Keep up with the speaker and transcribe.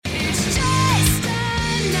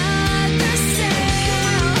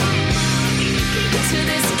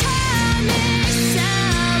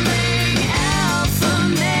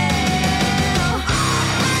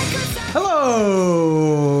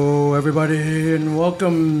and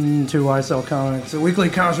welcome to I Sell Comics, a weekly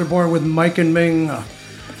comics report with Mike and Ming,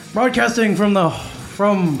 broadcasting from our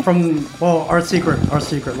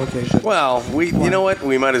secret location. Well, you know what?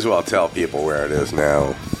 We might as well tell people where it is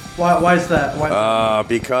now. Why is that?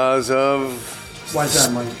 Because of. Why is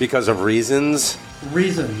that, Mike? Because of reasons.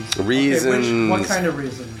 Reasons. Reasons. What kind of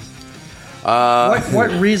reasons?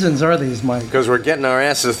 What reasons are these, Mike? Because we're getting our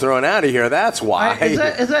asses thrown out of here. That's why.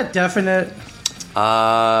 Is that definite? Is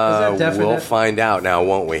that definite? We'll find out now,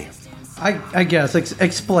 won't we? I guess.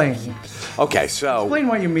 Explain. Okay, so Explain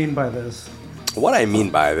what you mean by this. What I mean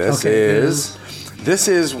by this is this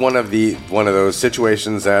is one of those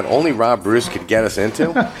situations that only Rob Bruce could get us into.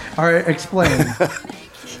 All right, explain.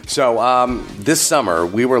 So this summer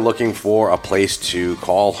we were looking for a place to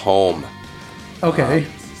call home. Okay.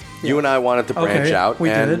 You and I wanted to branch out. We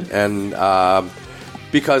did. And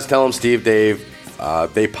because Tell 'em Steve, Dave,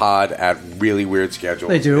 they pod at really weird schedules.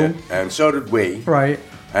 They do. And so did we. Right.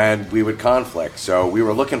 And we would conflict. So we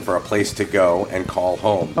were looking for a place to go and call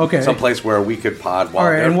home. Okay. Some place where we could pod while All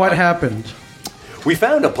right, they're and what pod. happened? We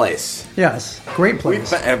found a place. Yes, great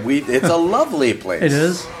place. It's a lovely place. It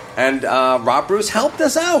is. And Rob Bruce helped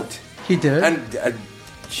us out. He did. And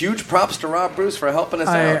huge props to Rob Bruce for helping us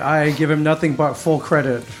out. I give him nothing but full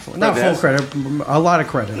credit. Not full credit, a lot of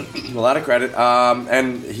credit. A lot of credit.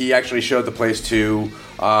 And he actually showed the place to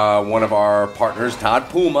one of our partners, Todd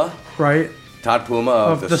Puma. Right. Todd Puma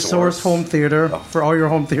of the Source Home Theater for all your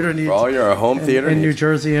home theater needs. For all your home theater in needs. New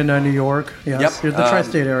Jersey and New York. Yes, Yep. You're the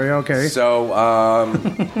tri-state area. Okay. So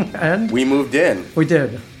and we moved in. We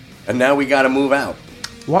did. And now we got to move out.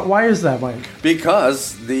 Why is that, Mike?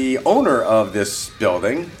 Because the owner of this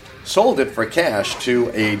building sold it for cash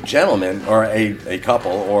to a gentleman or a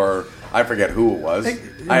couple, or I forget who it was.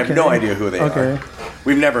 I have no idea who they are.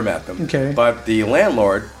 We've never met them. Okay. But the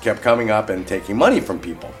landlord kept coming up and taking money from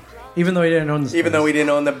people. Even though he didn't own the Even though he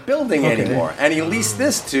didn't own the building anymore. And he leased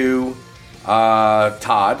this to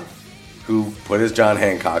Todd, who put his John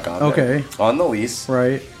Hancock on there, on the lease.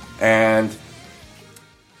 Right. And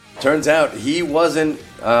turns out he wasn't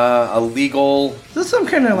a legal Is this some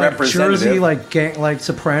kind of like representative. Jersey gang, like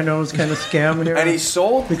Sopranos kind of scam here? And he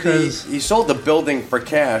sold because he sold the building for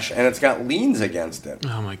cash, and it's got liens against it.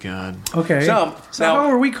 Oh my god. Okay. So now,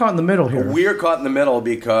 how are we caught in the middle here? We're caught in the middle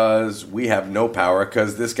because we have no power.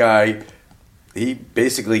 Because this guy, he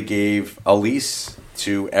basically gave a lease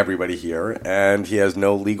to everybody here, and he has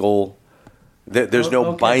no legal. There's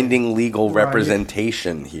no binding legal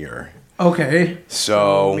representation here. Okay.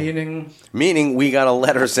 So meaning we got a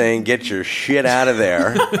letter saying get your shit out of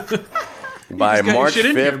there by March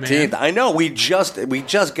 15th. I know we just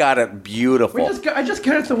got it beautiful. I just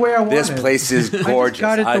got it the way I wanted. This place is gorgeous.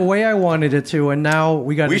 I just got it the way I wanted it to, and now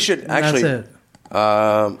we got. We should actually. That's it.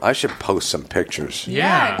 I should post some pictures.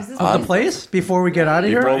 Yeah. Of the place before we get out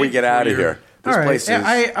of here. Before we get out of here. This place is...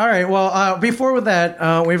 all right. Well, before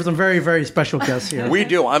that, we have some very, very special guests here. We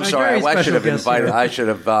do. I'm sorry. I should have invited. Here. I should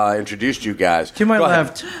have introduced you guys. To my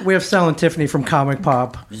left, we have Sal and Tiffany from Comic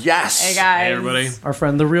Pop. Yes. Hey guys. Hey everybody. Our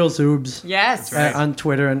friend the Real Zoobs. Yes. On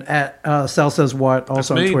Twitter and at Sal Says What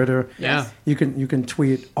also on Twitter. Yeah. You can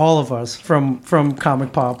tweet all of us from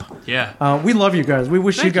Comic Pop. Yeah. We love you guys. We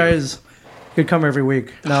wish you guys could come every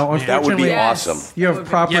week. Now, unfortunately, that would be awesome. You have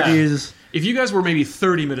properties. If you guys were maybe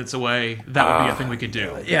 30 minutes away, that would be a thing we could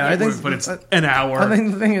do. Yeah, I think. But it's an hour. I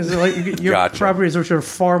think the thing is, like, your properties, which are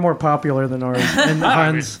far more popular than ours, and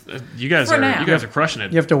Hans, you guys are crushing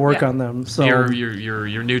it. You have to work on them. So your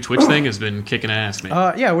new Twitch thing has been kicking ass,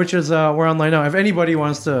 man. Yeah, which is we're online now. If anybody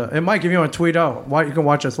wants to, and Mike, if you want to tweet out, you can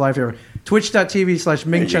watch us live here.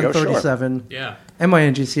 Twitch.tv/Mingchen37. Yeah.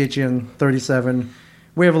 MINGCHEN37.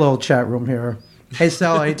 We have a little chat room here. Hey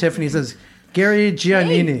Sal, hey Tiffany says. Gary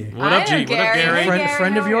Giannini. Hey. What up, G? What up, Gary?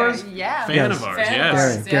 Friend of yours? Yeah. Fan of ours,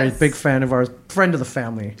 yes. Gary, big fan of ours. Friend of the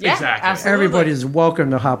family. Yeah, exactly. Absolutely. Everybody's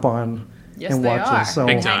welcome to hop on and watch us. So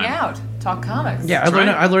big time. Hang out. Talk comics. Yeah, I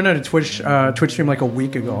learned how to Twitch stream like a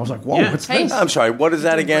week ago. I was like, whoa, what's this? I'm sorry, what is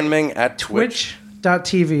that again, Ming? At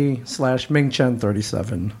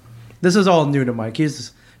Twitch.tv/Mingchen37. This is all new to Mike.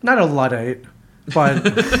 He's not a Luddite, but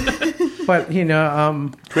Twitch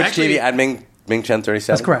TV at Mingchen37.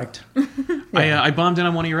 That's correct. Yeah. I bombed in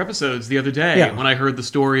on one of your episodes the other day when I heard the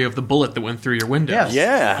story of the bullet that went through your window. Yes.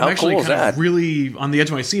 Yeah, how cool is that? I'm actually really on the edge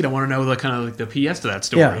of my seat. I want to know the PS to that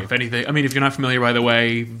story. Yeah. If anything, I mean, if you're not familiar, by the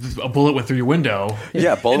way, a bullet went through your window.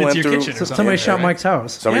 Yeah, bullet went your through. Kitchen or something. Somebody shot Mike's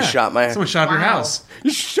house. Somebody shot my. Someone shot your house.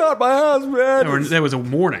 You shot my house, man. There was a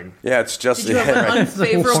warning. Yeah, it's just. Did you have an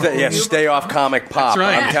unfavorable review? Stay off Comic Pop. That's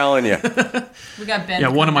right. I'm telling you. We got Ben. Yeah,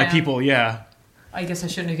 one of my down. people. Yeah. I guess I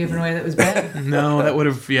shouldn't have given away that was Ben. No, that would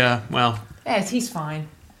have. Yeah. Well. Yes, he's fine.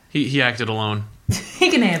 He acted alone.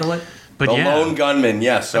 He can handle it. But The yeah. Lone Gunman,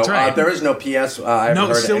 yes. So That's right. there is no PS. I haven't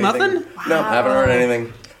heard still anything. nothing? No, I haven't heard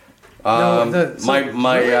anything. All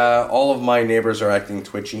of my neighbors are acting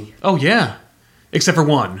twitchy. Oh yeah, except for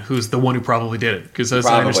one, who's the one who probably did it. Because as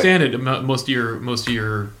I understand it, most of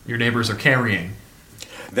your neighbors are carrying.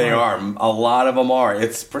 They are. A lot of them are.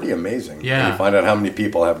 It's pretty amazing. Yeah. When you find out how many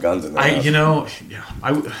people have guns in their house.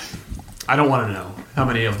 I don't want to know how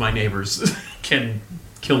many of my neighbors can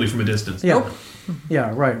kill me from a distance. Yeah.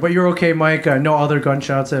 Yeah, right. But you're okay, Mike. No other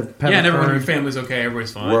gunshots have Yeah, and everyone in occurred. your family's okay.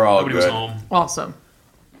 Everybody's fine. We're all Nobody good. was home. Awesome.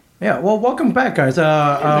 Yeah, well, welcome back, guys.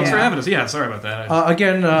 Thanks for having us. Yeah, sorry about that.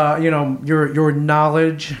 Again, your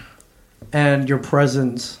knowledge and your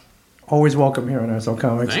presence always welcome here on SL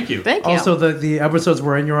Comics. Thank you. Thank you. Also, the episodes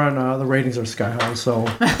we're in, you're on, the ratings are sky high, so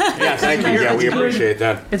Yeah, thank you. Yeah, we appreciate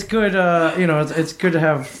that. it's good. It's good to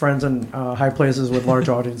have friends in high places with large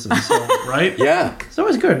audiences. So Right? Yeah. it's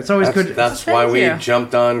always good. It's always good. That's why Thank we you.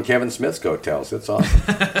 jumped on Kevin Smith's coattails. It's awesome.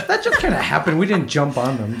 That just kind of happened. We didn't jump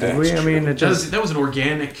on them, did we? I mean, it just. That was an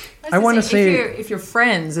organic. I want to say. if you're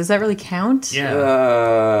friends, does that really count? Yeah.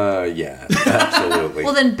 Yeah, absolutely.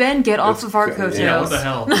 Well, then Ben, get off of our yeah, coattails. Yeah, what the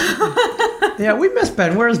hell? Yeah, we miss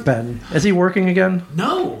Ben. Where's Ben? Is he working again?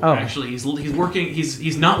 No, Oh. actually, he's working.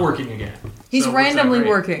 He's not working again. He's So it works out randomly great.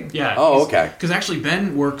 working. Yeah. Oh, okay. Because actually,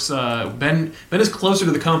 Ben works. Ben is closer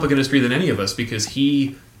to the comic book industry than any of us because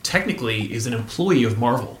he technically is an employee of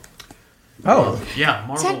Marvel. Oh, Yeah,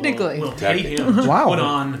 Marvel Technically. will pay him to Wow. put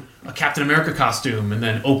on a Captain America costume and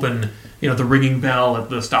then open, the ringing bell at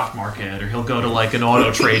the stock market, or he'll go to like an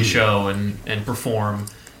auto trade show and perform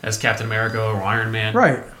as Captain America or Iron Man.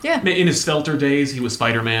 right. Yeah. In his Felter days, he was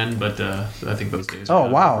Spider-Man, but I think those days. are Oh, kind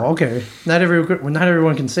of wow. over. Okay. Not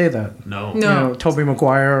everyone can say that. No. No. Tobey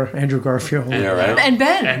Maguire, Andrew Garfield, And, Yeah, right. And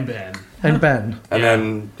Ben. And Ben. and Ben. And Yeah.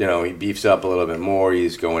 then, he beefs up a little bit more.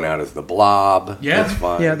 He's going out as the Blob. Yeah. That's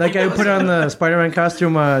fun. Yeah, that guy who put on the Spider-Man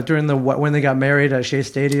costume during when they got married at Shea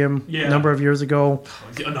Stadium Yeah. a number of years ago.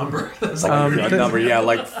 A number. That's A number,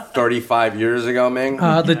 like 35 years ago, Ming.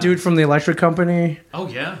 The dude from the Electric Company. oh,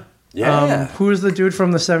 yeah. yeah. Who's the dude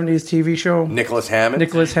from the '70s TV show? Nicholas Hammond.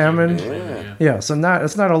 Nicholas Hammond. Yeah. Yeah, so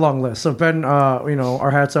it's not a long list. So Ben,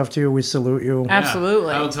 our hats off to you. We salute you.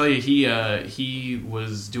 Absolutely. I will tell you, he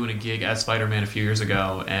was doing a gig as Spider-Man a few years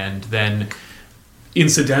ago, and then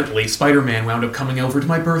incidentally, Spider-Man wound up coming over to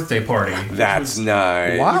my birthday party. which That's was-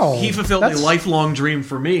 nice. Wow. He fulfilled That's- a lifelong dream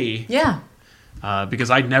for me Yeah. because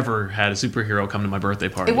I'd never had a superhero come to my birthday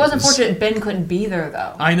party. It was unfortunate Ben couldn't be there,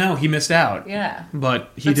 though. I know he missed out. Yeah.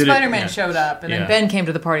 But he But did Spider-Man it. showed up, and Yeah. then Ben came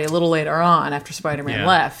to the party a little later on after Spider-Man Yeah.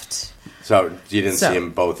 left. So you didn't So, see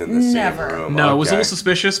them both in the same never. room. No, it was a Okay. little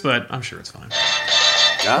suspicious, but I'm sure it's fine.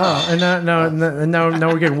 Ah, And now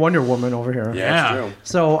we're getting Wonder Woman over here. yeah, Yeah. it's true.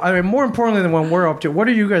 So I mean, more importantly than what we're up to, what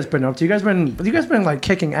have you guys been up to? You guys been like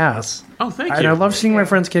kicking ass. Oh, thank And you. I love seeing my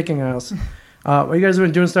friends kicking ass. You guys have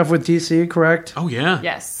been doing stuff with DC, correct? Oh yeah.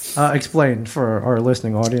 Yes. Explain for our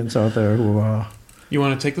listening audience out there who. You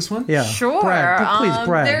want to take this one? Yeah. Sure. Brag. Please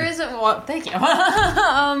brag. There isn't. Well, thank you.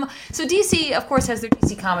 So DC, of course, has their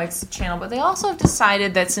DC Comics channel, but they also have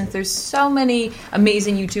decided that since there's so many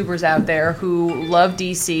amazing YouTubers out there who love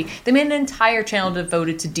DC, they made an entire channel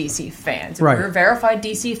devoted to DC fans. Right. We're verified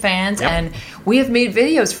DC fans, Yep. and we have made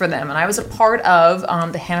videos for them. And I was a part of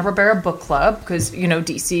the Hanna-Barbera Book Club because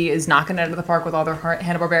DC is knocking it out of the park with all their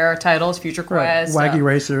Hanna-Barbera titles, Future Right. Quest, Wacky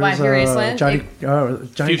Racers, Wacky Raceland, Johnny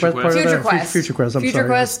Future Quest, Quest. part of Future that? Quest, Future Quest. I'm Future sorry.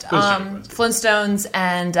 Quest, Future Quest. Flintstones,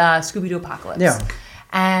 and Scooby-Doo Apocalypse. Yeah.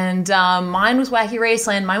 And mine was Wacky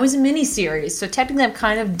Raceland. Mine was a mini-series, so technically I'm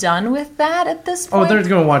kind of done with that at this Oh, point. they're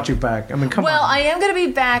going to want you back. I mean, come Well, on. I am going to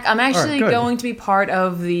be back. I'm actually good. going to be part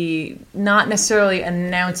of the, not necessarily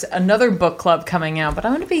announce another book club coming out, but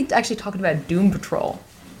I'm going to be actually talking about Doom Patrol.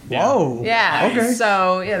 Whoa. Yeah. Okay.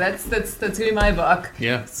 So yeah, that's gonna be my book.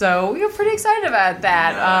 Yeah. So we're pretty excited about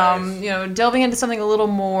that. Nice. Delving into something a little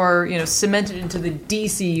more, cemented into the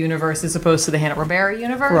DC universe as opposed to the Hanna-Barbera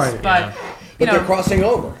universe. Right. But Yeah. But they're crossing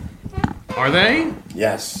over. Are they?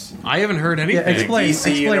 Yes. I haven't heard Yeah, anything. explain. DC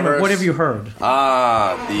Explain. universe. What have you heard?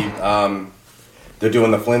 They're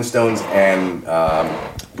doing the Flintstones and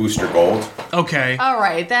Booster Gold, Okay. all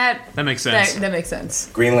right, that That makes sense. that makes sense.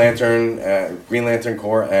 Green Lantern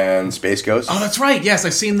Corps, and Space Ghost, Oh, that's right. Yes,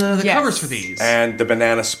 I've seen the Yes. covers for these. and the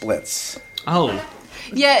Banana Splits. Oh,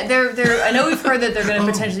 Yeah, they're. I know we've heard that they're going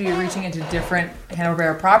to potentially be reaching into different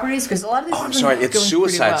Hanna-Barbera properties because a lot of these. Oh, I'm have been sorry, it's going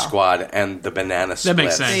pretty Suicide well. Squad and the Banana Splits. that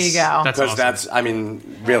makes sense. There you go. That's Because awesome.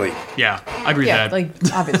 really, Yeah, I agree Yeah, with that.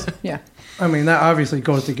 like obviously, yeah. I mean, that obviously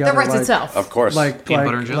goes together. That writes like, itself. of course. Like Peanut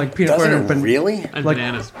butter and jelly? like peanut butter Doesn't and it really? and like-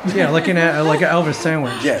 bananas. Yeah, like an Elvis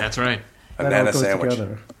sandwich. Yeah. That's right. Banana all goes sandwich.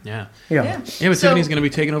 together. Yeah. Yeah. Yeah, but So- Tiffany's going to be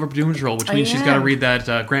taking over Doom Patrol, which means she's got to am. read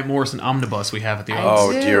that Grant Morrison omnibus we have at the I office.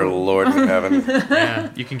 Oh, do. dear Lord in heaven. Yeah,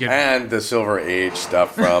 you can get. And the Silver Age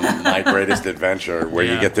stuff from My Greatest Adventure, where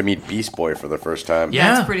you Yeah. get to meet Beast Boy for the first time.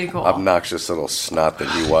 Yeah. That's pretty cool. Obnoxious little snot that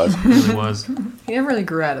he was. It was. He never really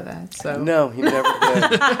grew out of that. So No, he never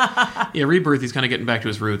did. Yeah, Rebirth, he's kind of getting back to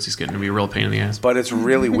his roots. He's getting to be a real pain in the ass. But it's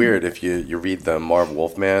really weird if you read the Marv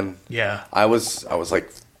Wolfman. Yeah. I was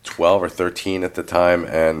like 12 or 13 at the time,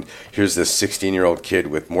 and here's this 16-year-old kid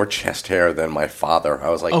with more chest hair than my father. I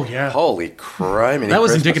was like, Oh, yeah. holy crime. That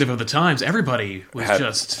was indicative of the times. Everybody was Had-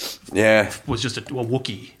 just Yeah, a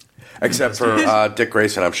Wookiee. except for Dick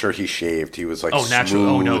Grayson. I'm sure he shaved. He was like Oh, natural.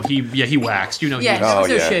 Oh no, smooth. he waxed. You know, yeah, he he was, Oh, was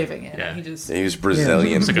no yeah. shaving it. Yeah. He just He was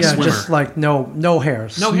Brazilian. It's like a yeah, swimmer. just like no hair, No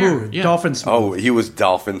smooth, hair, yeah. dolphin smooth, Oh, he was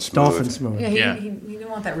dolphin smooth. dolphin smooth. yeah, Yeah. he didn't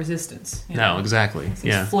want that resistance. you no, know? exactly. He's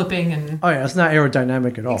Yeah. flipping and Oh yeah, it's not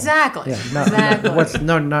aerodynamic at all. exactly. Yeah, not, exactly.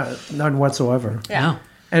 none whatsoever. yeah. No.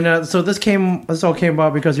 And so this all came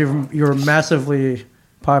about because you're a massively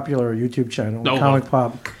popular YouTube channel, Oh, Comic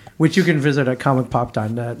Pop, which you can visit at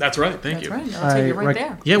comicpop.net. That's right. Thank That's you. right. I'll take you right rec-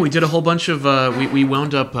 there. Yeah, we did a whole bunch of. We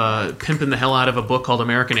wound up pimping the hell out of a book called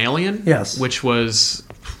American Alien. Yes. which was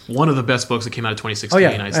one of the best books that came out of 2016. Oh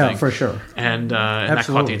yeah, I yeah, think for sure. And that caught the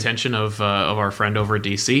Absolutely. attention of our friend over at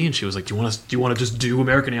DC, and she was like, "Do you want to just do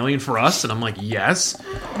American Alien for us?" And I'm like, "Yes."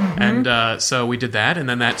 And so we did that, and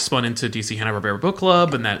then that spun into DC Hanna-Barbera Book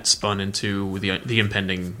Club, and that spun into the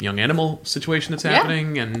impending Young Animal situation that's Yeah.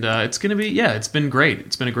 happening, and it's gonna be it's been great.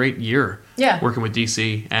 It's been a great year. Yeah. working with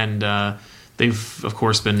DC, and they've of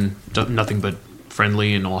course been nothing but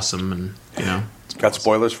friendly and awesome, and Got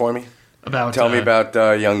spoilers for me? about Tell me about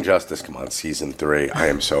Young Justice. Come on, season 3. I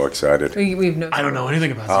am so excited. We've no. I don't know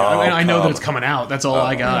anything about it. Oh, I know that come. it's coming out. That's all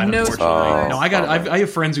I got. No Unfortunately, spoilers. I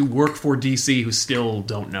have friends who work for DC who still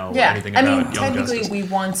don't know Yeah, anything I about mean, Young technically, Justice. we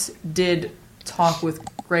once did talk with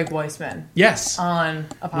Greg Weisman Yes, on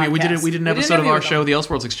a podcast. we did an episode of interview our with show, him. The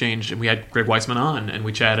Elseworlds Exchange, and we had Greg Weisman on, and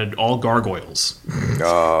we chatted all gargoyles.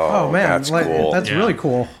 Oh, Oh man, that's like, cool. that's Yeah. really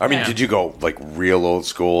cool. I mean, Yeah. did you go like real old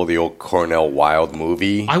school, the old Cornell Wilde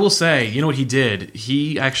movie? I will say, you know what he did?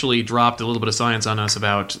 He actually dropped a little bit of science on us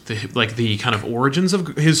about the kind of origins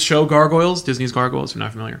of his show Gargoyles, Disney's Gargoyles, if you're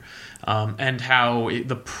not familiar, and how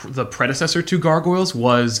the predecessor to Gargoyles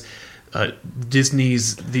was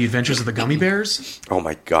Disney's The Adventures of the Gummy Bears, Oh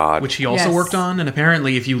my God. which he also Yes. worked on. And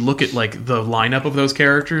apparently, if you look at like the lineup of those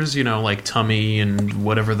characters, like Tummy and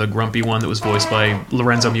whatever the grumpy one that was voiced by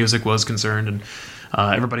Lorenzo Music was concerned, and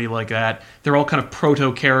everybody like that, they're all kind of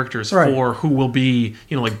proto characters Right. for who will be,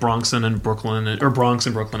 like Bronxon and Brooklyn, or Bronx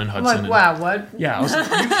and Brooklyn and I'm Hudson. like, and- wow, what? Yeah, I was like,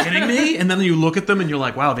 are you kidding me? And then you look at them and you're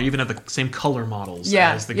like, wow, they even have the same color models.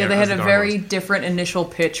 Yeah, as the they as had the a Gargoyles. very different initial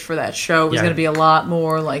pitch for that show. It was Yeah. going to be a lot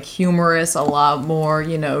more like humorous, a lot more,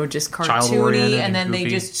 just Child-oriented cartoony, and and then they goofy.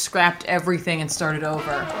 just scrapped everything and started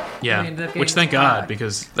over. Yeah, We ended up which getting thank this God, product.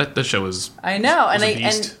 because that show is. I know, was and a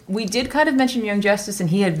beast. we did kind of mention Young Justice, and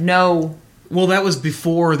he had no. Well, that was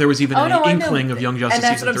before there was even Oh, any no, I know. inkling of Young Justice And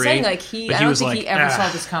that's season what I'm 3. saying, like, But I don't was think like, he ever saw "Ah."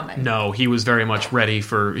 this coming. No, he was very much ready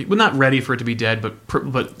for. Well, not ready for it to be dead,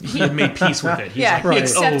 but he had made peace with it. He's Yeah, like, he Right.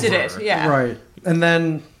 "It's accepted over." it. Yeah, Right, and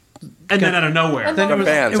then And then out of nowhere. then the it was,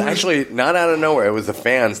 fans. it was- Actually, not out of nowhere. It was the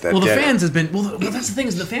fans that Well, the did fans it. have been. Well, that's the thing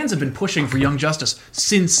is the fans have been pushing for Young Justice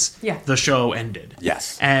since Yeah. the show ended.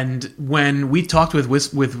 Yes. And when we talked with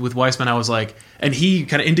Weisman, I was like, and he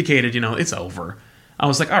kind of indicated, it's over. I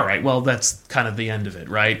was like, all right, well, that's kind of the end of it,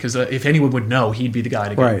 right? Because if anyone would know, he'd be the guy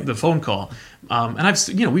to get Right. the phone call.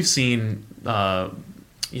 And we've seen,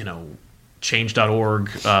 Change.org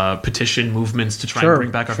petition movements to try Sure, and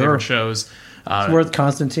bring back our sure. favorite shows. it's worth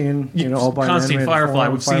Constantine, all by Constantine, animated Firefly.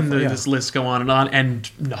 form, We've seen Firefly, yeah. this list go on, and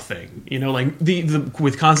nothing. Like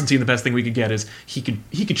with Constantine, the best thing we could get is he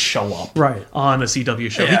could show up Right. on a CW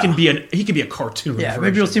show. Yeah. he can be a cartoon. Yeah, version.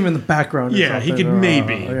 maybe you'll see him in the background. Or Yeah, he something, could or,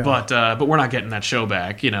 maybe, yeah. but we're not getting that show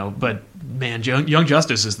back. But man, Young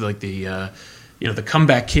Justice is like the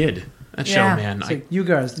comeback kid. That show, Yeah. man. It's like you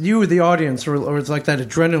guys, you the audience, or it's like that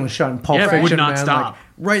adrenaline shot in Pulp Yeah, it Fiction, would not man. stop. Like,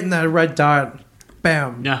 right in that red dot,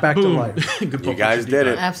 bam, Yeah, back boom. to life. Good You Pulp guys Fiction did deep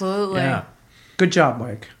it. dive. absolutely. Yeah. Good job,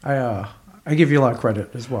 Mike. I give you a lot of credit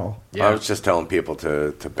as well. Yeah. I was just telling people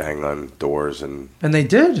to bang on doors and And they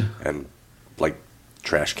did. like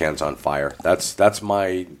trash cans on fire. That's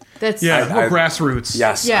my That's Yeah, I- more grassroots.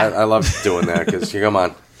 yes. Yeah. I love doing that because come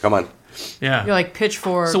on. Yeah. you're like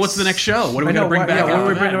pitchforks. So what's the next show? What are we I know, going to bring what- back? yeah, what after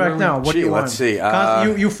are we bringing that? back now? What do Gee, you want? let's see,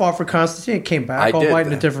 You fought for Constantine. It came back, I all did. white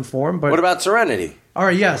in a different form. But What about Serenity? all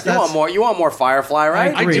right, yes, You that's want more? You want more Firefly,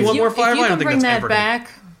 right? I agree. do want more If Firefly. you I don't could think bring that's that ever back,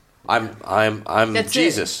 I'm that's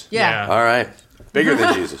Jesus. It. Yeah. Yeah. All right. Bigger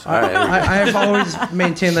than Jesus. All right. I have always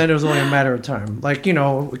maintained that it was only a matter of time. Like,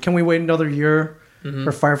 can we wait another year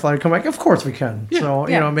for Firefly to come back? Of course we can. So,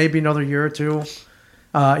 maybe another year or two.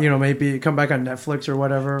 Maybe come back on Netflix or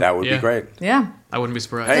whatever. That would be great. Yeah. I wouldn't be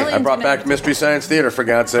surprised. Hey, I Millions brought of back minutes. Mystery Science Theater, for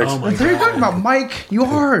God's sakes. Oh my What are you talking about, Mike? You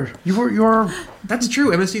are. That's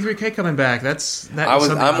true. MST3K coming back.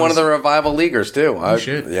 I'm one of the revival leaguers, too.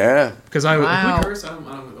 shit. Yeah. Because Wow. if we curse, I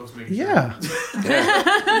was making sure. Yeah.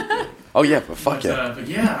 Yeah. Oh, yeah, but fuck yeah. But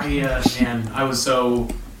yeah, I was so...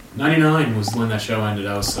 99 was when that show ended.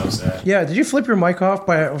 I was so sad. Yeah. Did you flip your mic off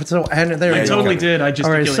there? Yeah, I you totally can. did. I just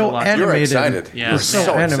All right, so a lot. You were animated. excited. Yeah. You were So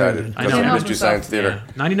so animated. excited. I Because know. of Mystery Science Theater.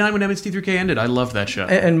 Yeah. 99 when MST3K ended. I loved that show.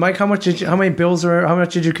 And Mike, how much did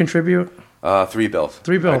you contribute? 3 bills.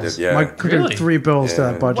 3 bills. I did, yeah. Mike contributed Really? 3 bills to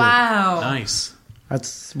Yeah. that budget. Wow. Nice.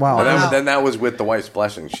 That's wow. And Wow. then that was with the wife's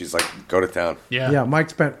blessing. She's like, go to town. Yeah. Yeah, Mike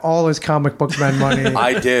spent all his comic book man money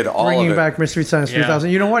I did all bringing of it. back Mystery Science 3000.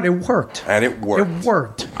 You know what? It worked. And it worked. It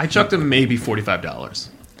worked. I chucked him maybe $45.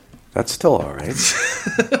 That's still all right.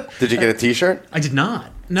 Did you get a T-shirt? I did not.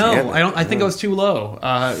 No, Damn it. I don't. I think I was too low.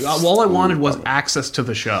 All I wanted was access to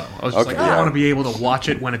the show. I was just Okay, like, yeah. I want to be able to watch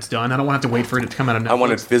it when it's done. I don't want to have to wait for it to come out of Netflix. I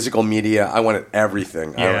wanted physical media. I wanted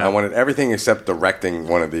everything. Yeah. I wanted everything except directing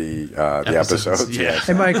one of the episodes. Yeah.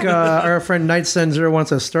 Hey, Mike, our friend Nightsen0 wants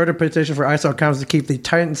to start a petition for ISO Comics to keep the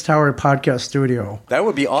Titans Tower podcast studio. That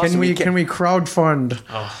would be awesome. Can we crowdfund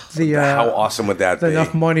the How awesome would that be?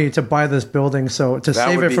 enough money to buy this building to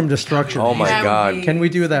save would it be- from destruction? Oh my That would God. be Can we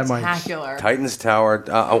do that, Mike? Spectacular. Titans Tower.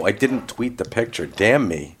 I didn't tweet the picture. Damn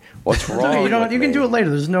me. What's wrong? You can do it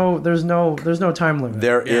later. There's no time limit.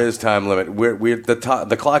 There is time limit.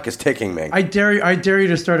 The clock is ticking, man. I dare you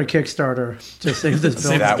to start a Kickstarter to save this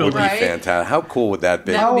building. That would be Right? fantastic. How cool would that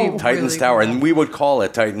be? That would be Titans really Tower, cool. and we would call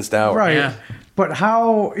it Titans Tower. Right. Yeah. But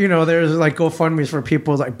how, there's like GoFundMes for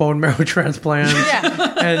people like bone marrow transplants.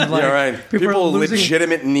 Yeah. And like Yeah, right. people are losing,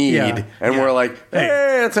 legitimate need, Yeah. and we're like,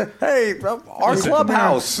 hey, our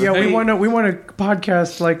clubhouse. Yeah, we Hey. want to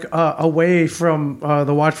podcast like away from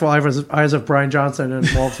the watchful eyes of Brian Johnson and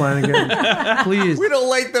Walt Flanagan. Please, We don't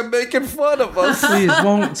like them making fun of us. please,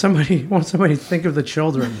 won't somebody think of the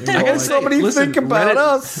children? You know, Won't like- somebody think about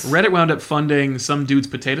us? Reddit wound up funding some dude's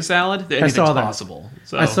potato salad. Anything's saw that. possible.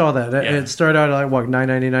 So, I saw that. yeah. It started out at like what,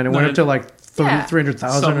 $9.99. It went up to like Yeah.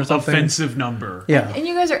 300,000 some or something. offensive number. Yeah. And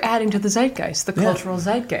you guys are adding to the zeitgeist, the cultural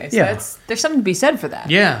zeitgeist. Yeah. There's something to be said for that.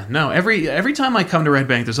 Yeah, no. Every time I come to Red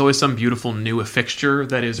Bank, there's always some beautiful new fixture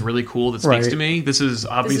that is really cool that speaks Right. to me. This is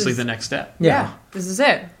obviously is- the next step. Yeah. This is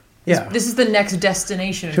it. Yeah. This is the next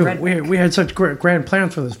destination in Dude, Red Bank. we had such grand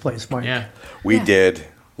plans for this place, Mike. Yeah, We did,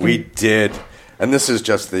 and this is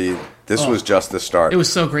just the. This was just the start. it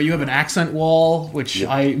was so great. You have an accent wall, which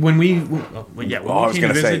when we came I was to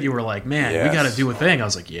gonna visit, say, you were like, man, yes. we got to do a thing. I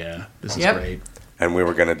was like, yeah, this is Yep. great. And we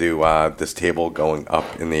were going to do this table going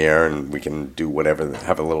up in the air, and we can do whatever.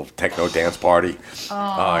 Have a little techno dance party.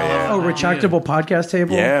 Oh yeah, Oh, retractable podcast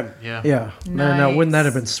table? yeah. Yeah, Yeah. No, Nice. wouldn't that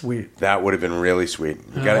have been sweet? That would have been really sweet.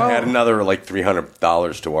 You got to add another like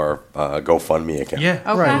 $300 to our GoFundMe account. yeah.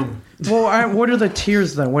 Okay. Right. Well, what are the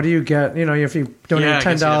tiers then? What do you get? If you donate Yeah, I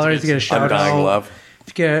guess you have to $10, get you get a some shout Undying out. love.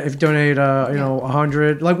 If you donate,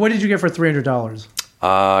 100. Like, what did you get for $300?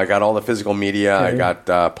 I got all the physical media. Okay. I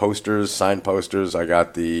got posters, signed posters. I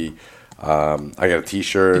got the. I got a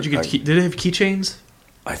T-shirt. Did you get? Did it have keychains?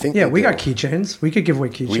 I think. Yeah, they we do. got keychains. We could give away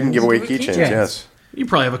keychains. We can give away Give away keychains. keychains. Yes. You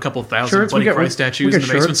probably have a couple thousand Shirts, we Bloody got- Christ we statues got in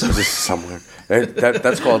the basement. shirts. Just somewhere.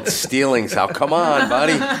 That's called stealing, Sal. Come on,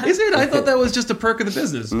 buddy. Is it? I thought that was just a perk of the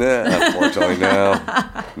business. Nah, unfortunately, no.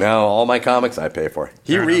 No, all my comics I pay for.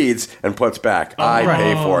 He Fair enough. reads and puts back. I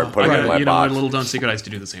pay for it, put it in my you box. know, little don't secret. I used to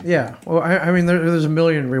do the same. Yeah. Well, I mean, there's a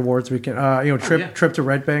million rewards we can. Trip to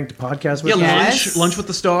Red Bank to podcast with. Yeah, us. Yes. lunch with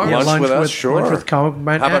the star. Yeah, Lunch with us, sure. Lunch with comic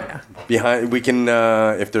man. How about behind? We can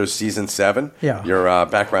if there's season 7. Yeah. Your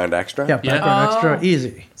background extra. Yeah, Yeah. background extra,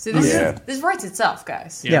 easy. So this Yeah. this writes itself,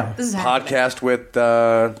 guys. Yeah. This is happening. Podcast with.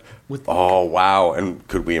 Oh wow! And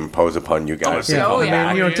could we impose upon you guys? to Yeah. come Oh, yeah. back?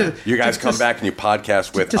 I mean, Yeah. You guys come just- back and you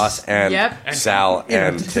podcast with just- us and Yep. Sal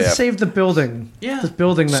and to Tiff. save the building. Yeah. This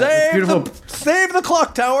building that Save beautiful. save the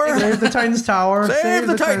clock tower. Save the Titans Tower. Save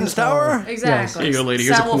the Titans Tower. Exactly. Here you go, lady.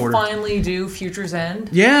 Here's a Sal will quarter. finally do Future's End.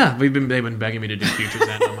 Yeah, they've been begging me to do Futures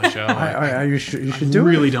End on my show. You should do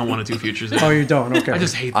really it. don't want to do Futures End. Oh, you don't. Okay. I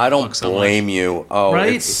just hate. I the don't book so blame much. you. Oh,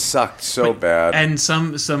 Right? it sucked so bad. And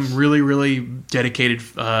some really dedicated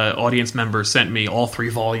audience members sent me all 3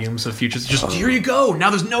 volumes of Futures. Just here you go.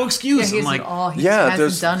 Now there's no Yeah, excuse. he I'm like, he yeah, hasn't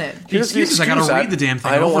there's done it. The excuses, I gotta read the damn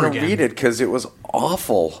thing I don't over wanna again. read it because it was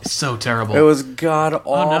awful. so terrible. It was god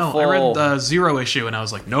awful. Oh no! I read the 0 issue and I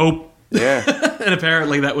was like, nope. Yeah. And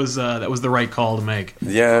apparently that was the right call to make.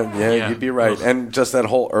 Yeah, you'd be right. Ugh. And just that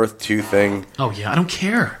whole Earth 2 thing. Oh yeah, I don't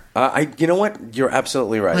care. You know what? You're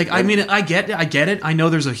absolutely right. Like, I mean, I get it. I know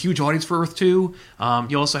there's a huge audience for Earth 2.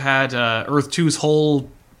 You also had Earth 2's whole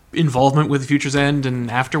involvement with Future's End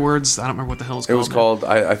and afterwards. I don't remember what the hell it's called. It was called,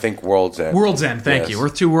 I think, World's End. World's End, thank Yes. you.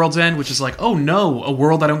 Earth 2 World's End, which is like, oh no, a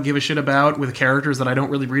world I don't give a shit about with characters that I don't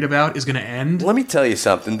really read about is going to end. Let me tell you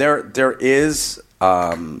something. There is...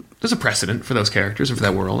 There's a precedent for those characters and for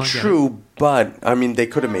that world. I get it. True, but, I mean, they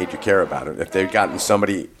could have made you care about it if they'd gotten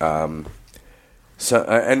somebody... and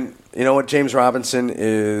you know what? James Robinson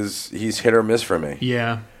he's hit or miss for me.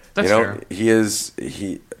 Yeah, that's you know, fair. he is...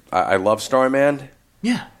 I love Starman.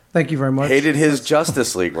 Yeah. Thank you very much. Hated his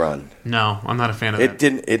Justice League run. No, I'm not a fan of that.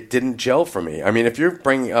 It didn't gel for me. I mean, if you're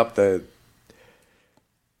bringing up I'm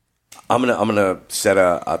gonna set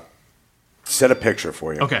a picture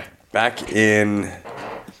for you. Okay. Back in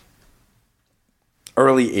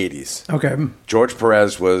early '80s, Okay. George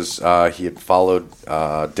Perez was he had followed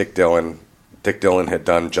Dick Dillon. Dick Dillon had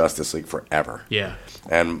done Justice League forever. Yeah.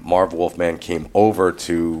 And Marv Wolfman came over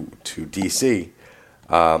to DC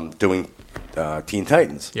doing Teen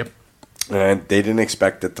Titans. Yep. And they didn't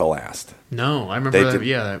expect it to last. No, I remember They that. did-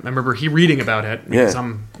 Yeah, I remember he reading about it. Because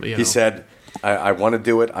He said, I want to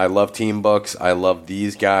do it. I love team books. I love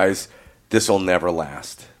these guys. This will never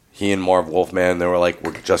last. He and Marv Wolfman, they were like,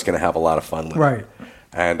 we're just going to have a lot of fun with Right. it.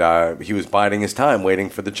 And he was biding his time waiting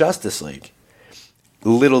for the Justice League.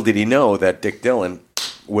 Little did he know that Dick Dillon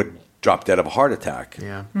would drop dead of a heart attack.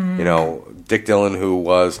 Yeah. You know, Dick Dillon, who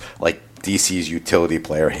was like DC's utility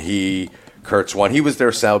player, Kurt Swan, he was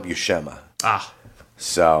their Sal Buscema. Ah.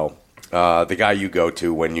 So, the guy you go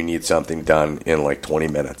to when you need something done in like 20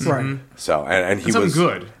 minutes. Right. So, and he It's something was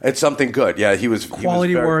good. It's something good. Yeah, he was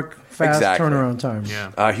Quality very, work, fast exactly. turnaround time.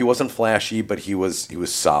 Yeah. He wasn't flashy, but he was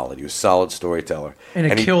solid. He was a solid storyteller, And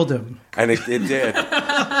it he- killed him. And it did.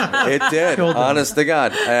 It did. Killed him. Honest to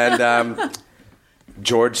God. And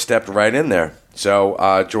George stepped right in there.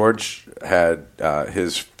 So George had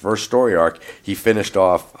his first story arc. He finished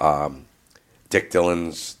off Dick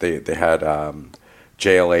Dillon's. They had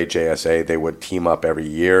JLA, JSA. They would team up every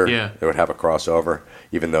year. Yeah. They would have a crossover,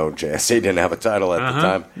 even though JSA didn't have a title at the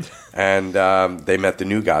time. And they met the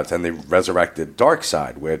New Gods, and they resurrected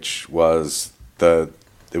Darkseid, which was the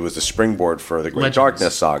springboard for the Great Legends.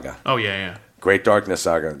 Darkness saga. Oh, yeah. Great Darkness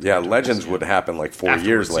Saga. Yeah, Legends would happen like 4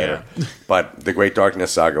 years Afterwards, later. yeah. But the Great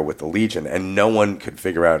Darkness Saga with the Legion, and no one could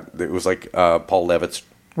figure out. It was like Paul Levitz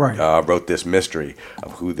Right. wrote this mystery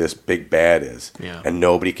of who this big bad is. Yeah. And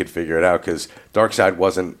nobody could figure it out because Darkseid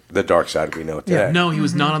wasn't the Darkseid we know today. No, he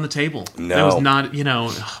was not on the table. No. That was not,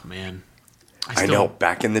 oh, man. I know,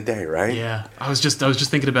 back in the day, right? Yeah. I was just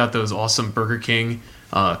thinking about those awesome Burger King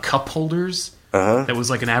cup holders. That was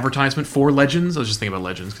like an advertisement for Legends. I was just thinking about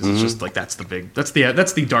Legends because it's just like that's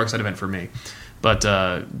the Dark Side event for me. But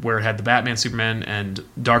where it had the Batman, Superman, and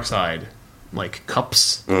Darkseid like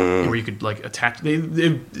cups where you could like attach.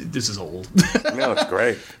 This is old. No, it's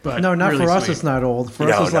great. But No, not really for us. sweet. It's not old. For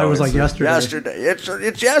us, it was like yesterday. Yesterday.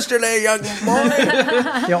 It's yesterday, young boy.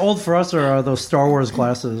 Yeah, old for us are those Star Wars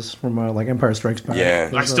glasses from like Empire Strikes Back. Yeah.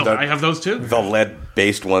 Those I have those too. The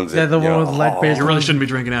lead-based ones. Yeah, the one with lead-based You really shouldn't be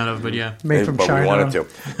drinking out of, but yeah. made from but China. we wanted to.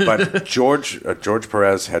 But George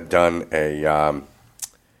Perez had done a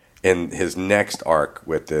in his next arc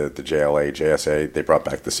with the JLA, JSA. They brought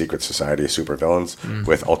back the Secret Society of Supervillains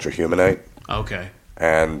with Ultra Humanite Okay.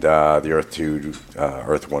 and the Earth 2,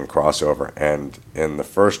 Earth 1 crossover. And in the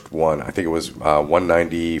first one, I think it was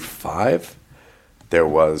 195.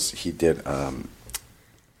 He did a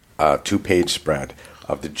 2-page spread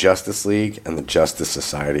of the Justice League and the Justice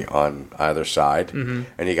Society on either side, and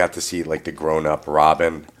you got to see like the grown-up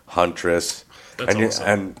Robin, Huntress, That's and awesome.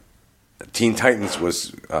 and Teen Titans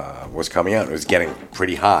was coming out. It was getting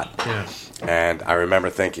pretty hot, Yeah. and I remember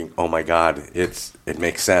thinking, "Oh my God, it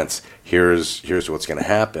makes sense. Here's what's going to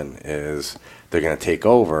happen is." They're going to take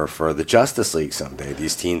over for the Justice League someday,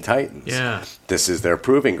 these Teen Titans. Yeah. This is their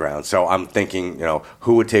proving ground. So I'm thinking,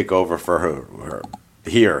 who would take over for her?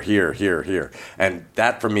 Here. And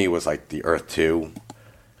that for me was like the Earth 2.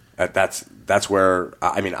 That's where,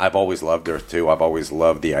 I mean, I've always loved Earth 2. I've always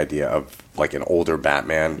loved the idea of like an older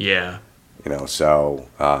Batman. Yeah. So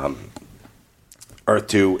Earth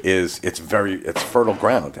 2 it's fertile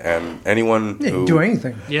ground. And anyone Yeah, you who... can do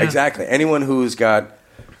anything. Yeah. Exactly. Anyone who's got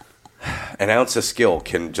an ounce of skill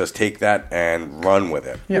can just take that and run with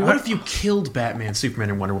it. Yeah, Well, what if you killed Batman, Superman,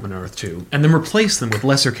 and Wonder Woman on Earth 2, and then replaced them with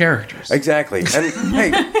lesser characters? Exactly. And hey,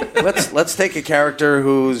 let's take a character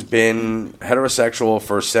who's been heterosexual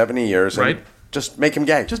for 70 years. And Right. Just make him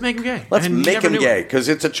gay. Just make him gay. Let's And he make never him knew gay it. because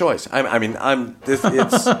it's a choice.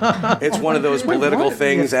 It's one of those political what?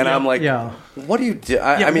 things, and I'm like, Yeah. what do you do?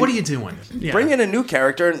 Yeah, I mean, what are you doing? Yeah. bring in a new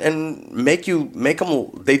character and make them.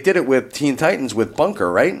 They did it with Teen Titans with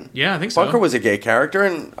Bunker, right? Yeah, I think so. Bunker was a gay character,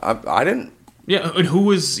 and I didn't. Yeah, and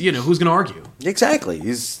who's going to argue? Exactly.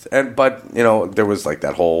 But there was like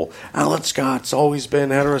that whole Alan Scott's always been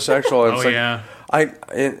heterosexual. And Oh, it's like, yeah.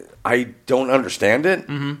 I don't understand it.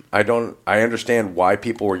 Mm-hmm. I understand why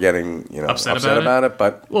people were getting Upset upset about it,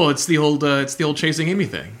 but Well, it's the old Chasing Amy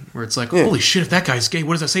thing, where it's like, holy shit, if that guy's gay,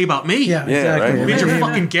 what does that say about me? Yeah, Yeah, exactly. right. It means you're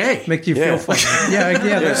fucking gay. Make you Yeah. feel funny. Yeah,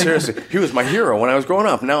 yeah, seriously, he was my hero when I was growing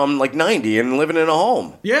up. Now I'm like 90 and living in a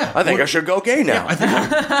home. Yeah. I think I should go gay now. I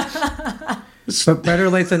think But better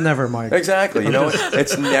late than never, Mike. Exactly.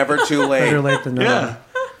 It's never too late. Better late than never. Yeah.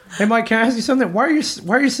 Hey, Mike, can I ask you something? Why are you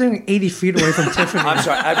sitting 80 feet away from Tiffany? I'm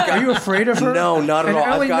sorry. Are you afraid of her? No, not at And all.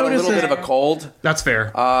 I only I've got a noticed little bit that- of a cold. that's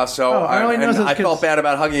fair. I only noticed I that felt 'cause- bad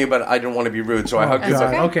about hugging you, but I didn't want to be rude, so I hugged you.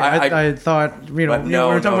 God, okay. I thought, But we no,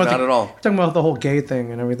 were talking no, about not at all. talking about the whole gay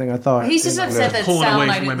thing and everything. I thought He's just upset that Pulling Sal away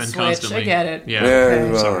and I from didn't women switch. constantly. I get it. Yeah. Yeah,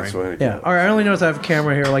 well, Sorry. that's what- Yeah. All right. I only noticed I have a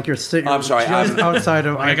camera here. Like you're sitting. I'm sorry, Just I'm- outside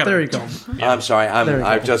of. I gotta- there you go. I'm sorry. There you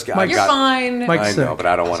I've go. just got. Mike, I You're got- fine. Mike's I know, sick. but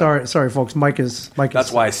I don't wanna- Sorry, folks. Mike is.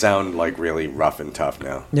 That's why I sound like really rough and tough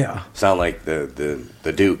now. Yeah. Sound like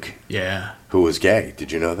the Duke Yeah. who was gay.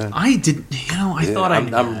 Did you know that? I did. I thought I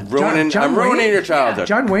knew I'm that. ruining. John I'm ruining Wayne? your childhood.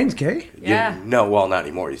 John Wayne's gay. Yeah. No, well, not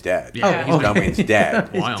anymore. He's dead. Yeah. Oh, John Wayne's dead.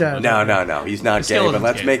 He's Wild. dead. No, he's not gay. But skeleton's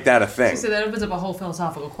let's gay. make that a thing. So that opens up a whole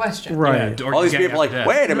philosophical question. Right. Yeah, or All these gay people are like, after death.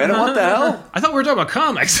 wait a minute, what the hell? I thought we were talking about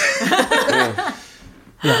comics.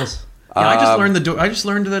 Yes. Yeah, I just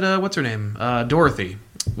learned that what's her name, Dorothy,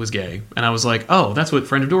 was gay, and I was like, oh, that's what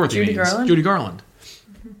friend of Dorothy Judy means. Garland? Judy Garland.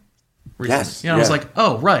 Yes, Yeah, I was yeah. like,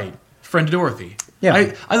 oh, right, friend of Dorothy. Yeah. I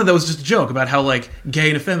thought that was just a joke about how like gay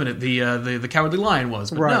and effeminate the Cowardly Lion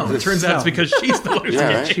was, but Right. no, it turns out it's No. because she's the one who's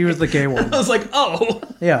Yeah, gay. right. She was the gay one. I was like, oh,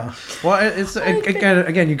 Yeah. Well, it's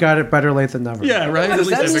again. You got it better late than never. yeah, right. At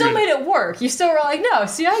least I You still figured made it work. You still were like, no,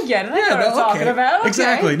 see, I get it. I know what I'm talking about. Okay.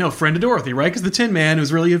 Exactly. No, friend of Dorothy, right? Because the Tin Man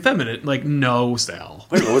was really effeminate. Like, no, Sal.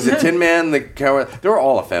 Wait, was it Tin Man, the coward? They were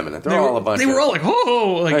all effeminate. They were all a bunch. They were of, all like,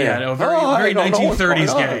 oh, like, yeah. no, very, Oh, I very don't know what's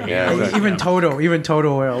 1930s going on. gay. Yeah, exactly. Even Toto.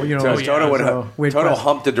 So Toto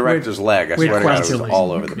humped the director's leg. I we'd swear to God, it was question.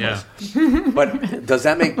 all over the Yeah. place. But does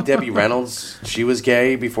that make Debbie Reynolds? She was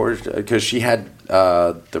gay before because she had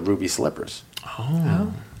the ruby slippers.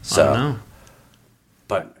 Oh. So, I don't know.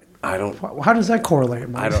 but I don't. How does that correlate?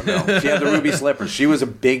 Mike? I don't know. She had the ruby slippers. She was a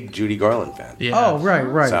big Judy Garland fan. Yeah. Oh,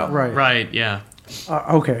 right. So- Right, yeah.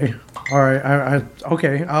 Okay. All right.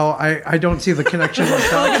 Okay. I don't see the connection. Look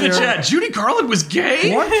at the chat. Judy Garland was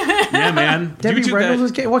gay? What? Yeah, man. Debbie YouTube Reynolds that.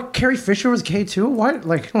 was gay. What? Carrie Fisher was gay too. What?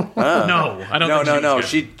 Like? No, I don't think No.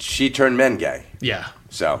 was gay. She turned men gay. Yeah.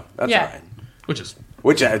 So that's Yeah. all right. Which is,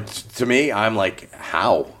 Which to me, I'm like,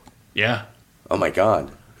 how? yeah. Oh my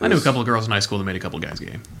God. I knew a couple of girls in high school that made a couple of guys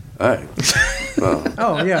gay. All right. Well,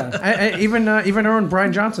 Oh yeah. Even our own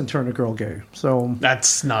Brian Johnson turned a girl gay. So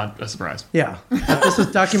That's not a surprise. yeah. This is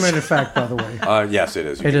documented fact, by the way. yes, it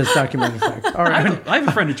is. It is documented fact. All right. I have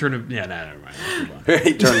a friend who turned him. Yeah, never mind.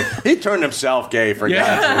 Let's move on. he turned himself gay for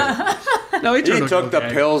Yeah. God's sake. No, he turned He a took the girl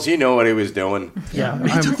gay. pills. He knew what he was doing. Yeah.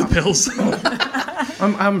 He took the pills.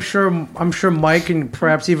 I'm sure Mike and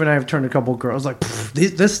perhaps even I have turned a couple girls like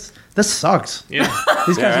this sucks. Yeah.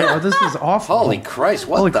 These guys Yeah, are, right. this is awful. Holy Christ!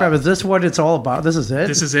 What Holy the? crap! Is this what it's all about? This is it.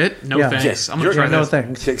 This is it? No Yeah. thanks. Yes, I'm going to you're- try no this.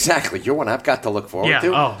 thanks. Exactly. You're one I've got to look forward Yeah.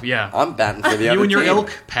 to. Oh, yeah. I'm batting for the other You and your team.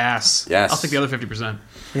 ilk, pass. Yes. I'll take the other 50%.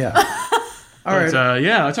 Yeah. All right. But,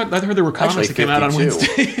 yeah, I heard there were comics Actually, that came out on 52.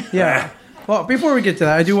 Wednesday. Yeah. Well, before we get to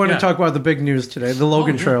that, I do want Yeah. to talk about the big news today. The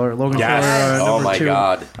Logan trailer. Logan Yes. trailer. Oh number my 2.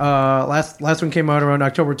 God. Last one came out around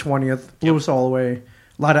October 20th. Blew us all away.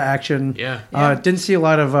 A lot of action. Yeah. Didn't see a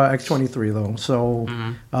lot of X-23 though. So,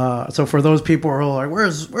 so for those people who are like,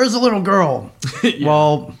 "Where's the little girl?"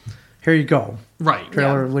 Well, here you go. Right.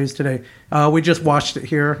 Trailer released today. We just watched it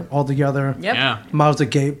here all together. Yep. Yeah. Mouths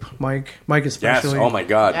agape, Mike Yes. especially. Oh my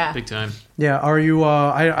God. Yeah. Big time. Yeah. Are you?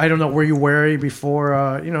 I don't know. Were you wary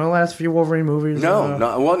before? The last few Wolverine movies. No.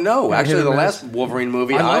 Well, no. hit Actually, or the miss? last Wolverine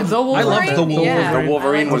movie, I love The Wolverine? I love the Wolverine. Yeah. the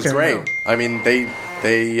Wolverine was Okay. great. I mean, they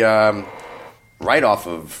right off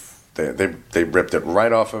of they ripped it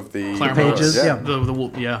right off of the Claremont. pages, yeah.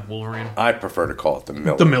 The Wolverine. I prefer to call it the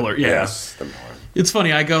Miller. The Miller, yeah. Yes, the Miller. It's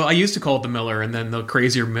funny. I used to call it the Miller, and then the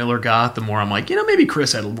crazier Miller got, the more I'm like, maybe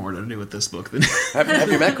Chris had more to do with this book than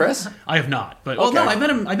Have you met Chris? I have not. But Okay. no, I met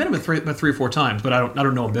him about three or four times, but I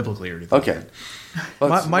don't know him biblically or anything. Okay.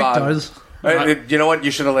 Mike does. You know what?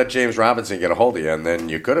 You should have let James Robinson get a hold of you, and then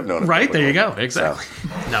you could have known it. Right, there you go. Exactly.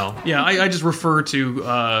 No. Yeah, I just refer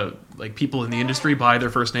to like people in the industry by their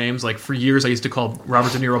first names. Like for years I used to call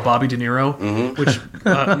Robert De Niro Bobby De Niro, which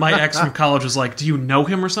my ex from college was like, "Do you know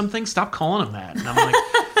him or something? Stop calling him that." And I'm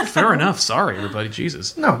like, fair enough. Sorry, everybody.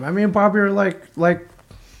 Jesus. No, I mean Bobby are like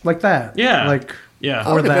that. Yeah. Like Yeah.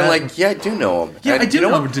 I would have been like, yeah, I do know him. Yeah, And I do you know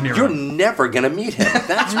know what? De Niro. You're never going to meet him.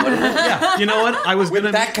 That's what it is. Yeah. You know what? I was With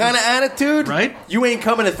gonna that kind of attitude, Right? You ain't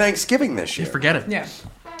coming to Thanksgiving this year. forget it. Yeah.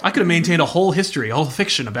 I could have maintained a whole history, a whole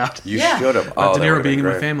fiction about You Yeah. should have. about De that Niro would've being in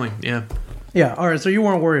been my great. family. Yeah. Yeah, all right. So you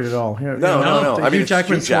weren't worried at all. No. The I mean, Hugh it's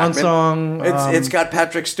Jackman Hugh Swan Jackman. song. It's got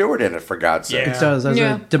Patrick Stewart in it, for God's sake. Yeah. It does as Yeah. a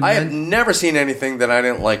I have dimension. never seen anything that I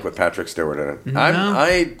didn't like with Patrick Stewart in it.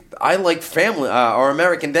 No. I like Family or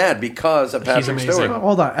American Dad because of Patrick amazing. Stewart.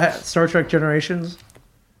 Hold on, Star Trek Generations.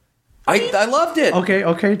 I loved it.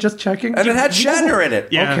 Okay, just checking. And it had Shatner in it.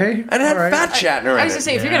 Yeah. Okay, And it had all right. Fat Shatner in I was it. to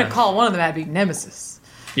say, if you're Yeah. going to call one of them, that'd be Nemesis.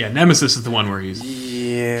 Yeah. Nemesis is the one where he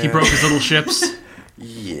Yeah. broke his little ships.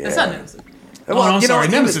 Yeah. That's not Nemesis. Oh, no, I'm you know, sorry.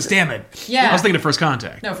 he Nemesis. was- Damn it. Yeah. I was thinking of First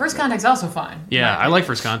Contact. No, First Contact's also fine. Yeah, I like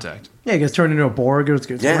First Contact. Yeah, he gets turned into a Borg. It's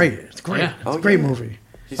Yeah. great. It's great. Yeah. It's a great yeah. movie.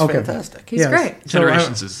 He's Okay. fantastic. He's Yes. great. So,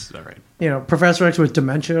 Generations is all right. Professor X with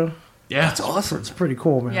dementia. Yeah. It's awesome. It's pretty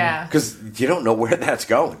cool, man. Yeah. Because you don't know where that's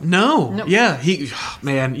going. No. Nope. Yeah.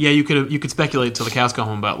 You could speculate till the cows come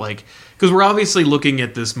home about because we're obviously looking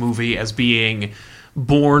at this movie as being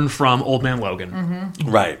born from Old Man Logan,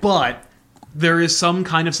 Right. but there is some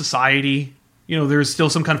kind of society. There's still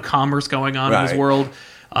some kind of commerce going on in this Right. world.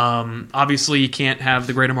 Obviously, you can't have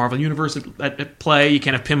the Greater Marvel Universe at play. You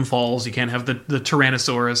can't have Pimfalls. You can't have the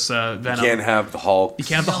Tyrannosaurus Venom. You can't have the Hulk. You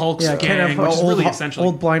can't have the Hulk's Yeah, gang, can't have which is old, really essentially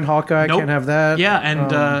old blind Hawkeye. Nope. Can't have that. Yeah,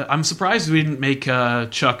 and I'm surprised we didn't make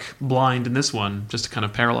Chuck blind in this one, just to kind to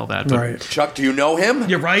parallel that. But Right. Chuck, do you know him?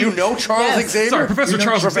 You're right. Do you know Charles Yes. Xavier? Sorry, Professor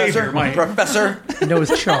Charles Xavier. Professor. You know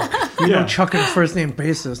it's Chuck. You Yeah. know Chuck on a first name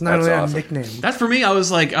basis. Not That's only awesome. a nickname. That's for me. I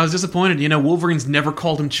was disappointed. Wolverine's never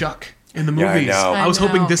called him Chuck in the movies. Yeah, I know. I was I know.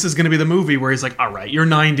 hoping this is going to be the movie where he's like, "All right, you're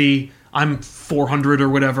 90, I'm 400 or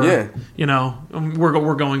whatever." Yeah.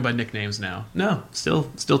 We're going by nicknames now. No, still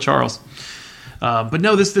Charles. But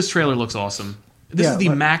no, this trailer looks awesome. This Yeah, is the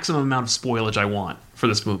but- maximum amount of spoilage I want for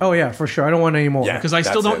this movie. Oh yeah, for sure. I don't want any more. Yeah. Because I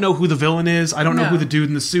still That's don't it. know who the villain is. I don't know No. who the dude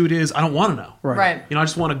in the suit is. I don't want to know. Right. Right. I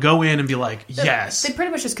just want to go in and be like, yes. They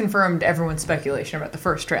pretty much just confirmed everyone's speculation about the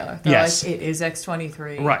first trailer. They're Yes. like, it is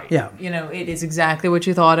X-23. Right. Yeah. It is exactly what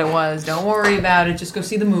you thought it was. Don't worry about it. Just go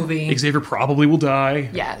see the movie. Xavier probably will die.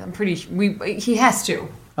 Yeah, I'm pretty sure. He has to.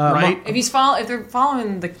 Right? If they're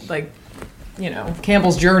following the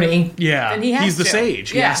Campbell's journey. Yeah. Then he has He's the to.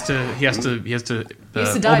 sage. Yeah. He has to He has to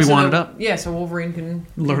die Obi-Wan so it up. Yeah, so Wolverine can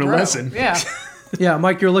Learn a grow. lesson. Yeah. Yeah,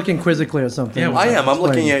 Mike, you're looking quizzically at something. Yeah, well, I am. I'm Explain.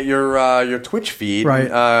 looking at your Twitch feed. Right.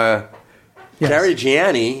 Yes. Carrie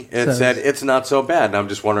Gianni Says- said it's not so bad, and I'm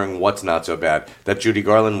just wondering what's not so bad. That Judy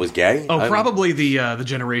Garland was gay? Oh, probably the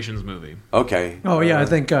Generations movie. Okay. Oh yeah, I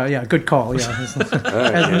think good call. Yeah, has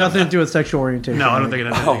nothing to do with sexual orientation. No, I don't think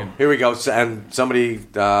it has Oh, anything. here we go. And somebody,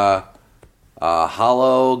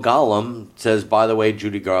 Hollow Gollum says, by the way,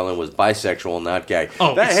 Judy Garland was bisexual, not gay.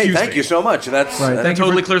 Oh, hey, excuse thank me. you so much. That's Right, That thank you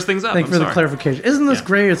totally for- clears things up. Thank I'm you for the sorry. clarification. Isn't this Yeah.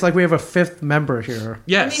 great? It's like we have a fifth member here.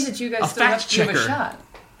 Yes. That means that you a guys still fact have a checker. shot.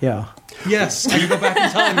 Yeah. Yes. I can go back in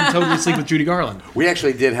time and totally sleep with Judy Garland. we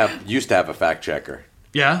actually used to have a fact checker.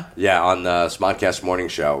 Yeah. Yeah, on the Smodcast Morning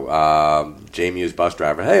Show, Jamie's bus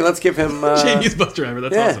driver. Hey, let's give him. Jamie's bus driver.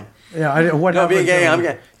 That's yeah. awesome. Yeah. What No, being happened gay, to- I'm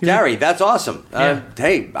gay. Gary, that's awesome. Yeah.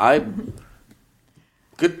 Hey,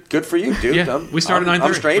 good for you, dude. Yeah, we started at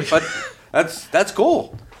I'm 9:30. straight, but that's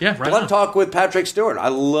cool. Yeah, right Blunt on. Talk with Patrick Stewart. I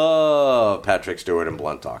love Patrick Stewart and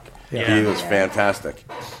Blunt Talk. Yeah. He was fantastic.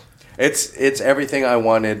 It's everything I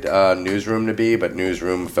wanted Newsroom to be, but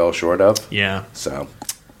Newsroom fell short of. Yeah. So,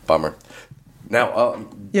 bummer. Now,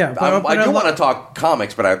 Yeah, but- I but I do lo- want to talk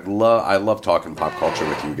comics, but I love talking pop culture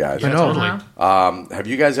with you guys. I know. Totally. Have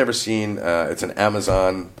you guys ever seen? It's an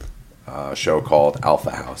Amazon show called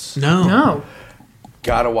Alpha House. No. No.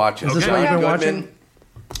 Gotta watch it. Is this what John you've been Goodman,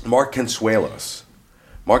 watching? Mark Consuelos.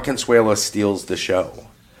 Mark Consuelos steals the show.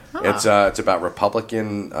 It's about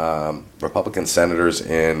Republican senators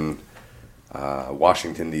in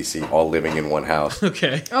Washington D.C. all living in one house.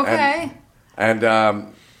 Okay. Okay. And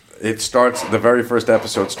it starts. The very first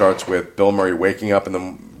episode starts with Bill Murray waking up in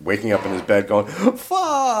his bed, going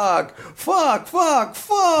 "fuck, fuck, fuck, fuck,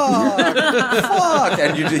 fuck,"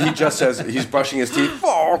 and he just says he's brushing his teeth.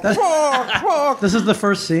 Fuck, fuck, fuck. This is the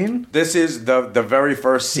first scene. This is the very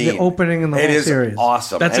first scene. The opening in the It whole is series.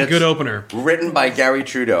 awesome. That's And a good it's opener. Written by Gary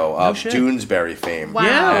Trudeau of shit. Doonesbury fame. Wow.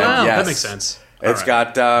 Yeah. Wow. Yes. That makes sense. It's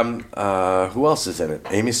got who else is in it?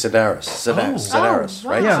 Amy Sedaris. Sedaris,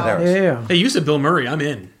 right? Yeah, Sedaris. yeah. Hey, you said Bill Murray. I'm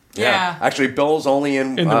in. Yeah. Actually, Bill's only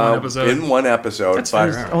in the one episode. In one episode. That's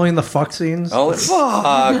but fair. Only in the fuck scenes. Only,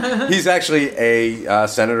 fuck. He's actually a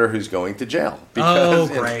senator who's going to jail. Oh,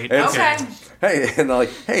 great. Okay. Hey, and they're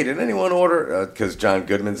like, hey, did anyone order? Because John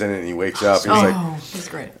Goodman's in it, and he wakes up. He's like, he's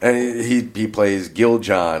great. and he plays Gil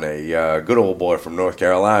John, a good old boy from North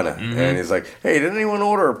Carolina, and he's like, "Hey, did anyone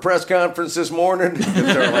order a press conference this morning?"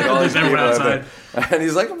 There are like all these people out there. And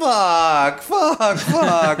he's like, "Fuck." Is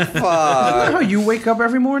that how you wake up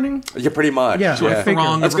every morning? Yeah, pretty much. Yeah, I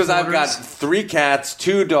figured. That's because I've got 3 cats,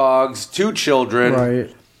 2 dogs, 2 children.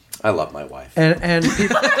 Right. I love my wife. And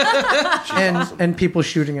people, Awesome. and people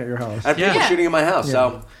shooting at your house. And people shooting in my house. Yeah.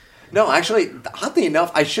 So, no, actually, oddly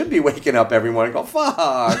enough, I should be waking up every morning and go,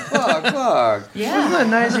 fuck. Isn't that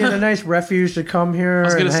nice? You had a nice refuge to come here. I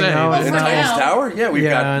was gonna and hang say, out. In For Titans now. Tower? Yeah, we've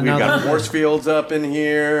got force fields up in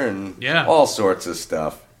here and all sorts of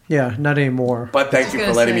stuff. Yeah, not anymore. But thank you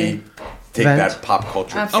for letting me take Vent. that pop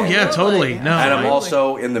culture. Oh yeah, totally. No, And I'm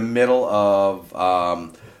also in the middle of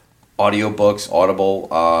audiobooks, Audible,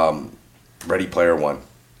 Ready Player One.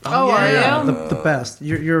 Are you? The best.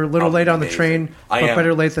 You're a little late on the Amazing. train, I but am.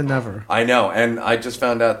 better late than never. I know, and I just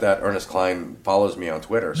found out that Ernest Klein follows me on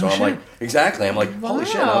Twitter. So I'm like, exactly. I'm like, holy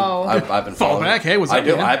shit! Wow. I've been Follow following back. Hey, what's I up,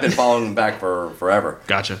 do. man? I've been following him back for forever.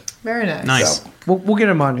 Gotcha. Very nice. Nice. So, We'll get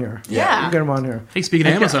him on here. Yeah. We'll get him on here. Hey, speaking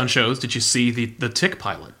of Amazon shows, did you see the Tick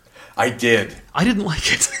pilot? I did. I didn't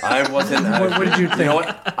like it. I wasn't. What did you You know think?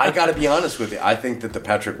 what? I got to be honest with you. I think that the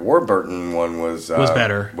Patrick Warburton one was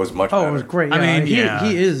better. Was much Oh, better. it was great. I Yeah, mean, yeah.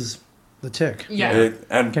 he is the Tick. Yeah.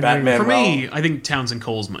 And Can Batman. For me, I think Townsend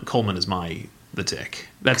Coleman is the Tick.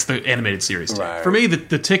 That's the animated series Tick. Right. For me,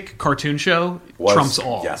 the Tick cartoon show was, trumps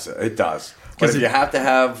all. Yes, it does. But if it- you have to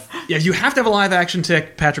have, Yeah, you have to have a live action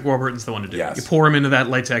Tick. Patrick Warburton's the one to do. Yes. You pour him into that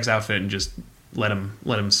latex outfit and just let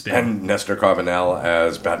him spin. and Nestor Carbonell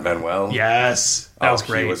as Batmanuel. Yes, that Oh, was he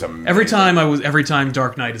great. was amazing. Every time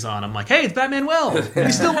Dark Knight is on, I'm like, hey, it's Batmanuel.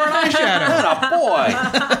 He's still wearing eyeshadow.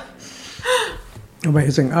 Boy.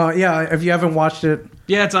 Amazing. Yeah, if you haven't watched it,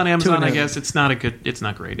 Yeah, it's on Amazon. Tune I in. guess it's not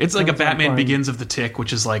great. It's like a Amazon Batman Prime. Begins of the Tick,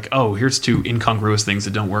 which is like, oh, here's 2 incongruous things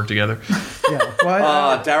that don't work together. yeah.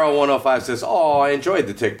 Well, Daryl 105 says, "Oh, I enjoyed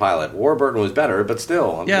the Tick pilot. Warburton was better, but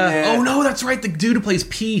still." Yeah. Oh no, that's right. The dude who plays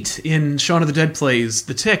Pete in Shaun of the Dead plays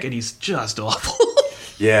the Tick, and he's just awful.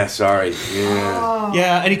 Yeah. Sorry. Yeah.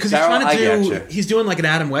 Yeah, and because he's Daryl, trying I to getcha. he's doing like an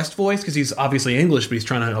Adam West voice because he's obviously English, but he's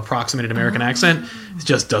trying to approximate an American accent. It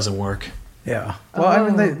just doesn't work. yeah. Well, I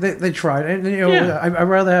mean, they tried, and you know, Yeah. I'd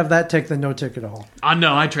rather have that Tick than no Tick at all.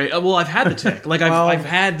 No, I trade. Well, I've had the Tick. Like I've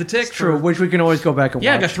had the Tick. True, which we can always go back and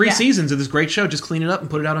Yeah, I watch. got 3 Yeah. seasons of this great show. Just clean it up and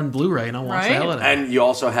put it out on Blu-ray, and I'll watch the Right. hell out of it. And you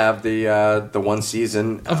also have the one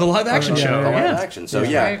season Of the live action yeah, show. yeah, live Yeah. action. So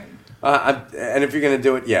Right. and if you're gonna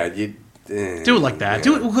do it, you Do it like that.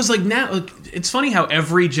 Do it because like now it's funny how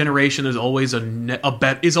every generation is always a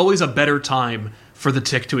better time for the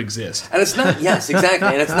Tick to exist. And it's not. Yes, exactly.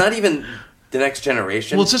 And it's not even the next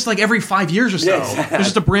generation. Well, it's just like every 5 years or so. Yeah, exactly. There's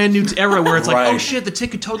just a brand new era where it's like, Right. oh shit, the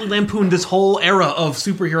Tick could totally lampoon this whole era of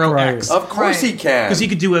superhero Right. X. of course Right. he can. Because he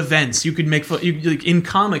could do events. You could make fun. Like, in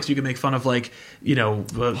comics, you could make fun of like the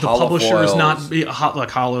Holofoils. publishers not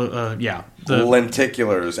like hollow. The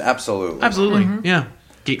lenticulars, absolutely. absolutely yeah.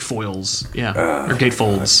 Gatefoils, or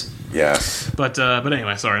gatefolds. Yes. But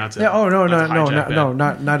anyway, sorry, not to. Yeah. Oh no, not to hijack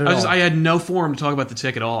that. not at all. I had no forum to talk about the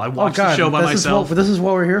Tick at all. I Oh watched God, the show by this myself. This is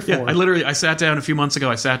what we're here for. Yeah, I sat down a few months ago.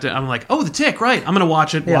 I'm like, oh, the Tick, right? I'm gonna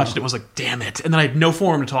watch it. Yeah. Watched it. And was like, damn it. And then I had no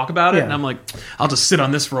forum to talk about it. Yeah. And I'm like, I'll just sit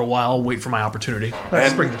on this for a while, wait for my opportunity.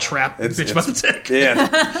 Let's bring the trap, bitch about the Tick.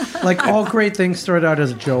 Yeah. Like all great things start out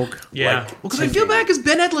as a joke. Yeah. Like, Well, because I feel bad because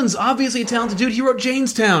Ben Edlund's obviously a talented dude. He wrote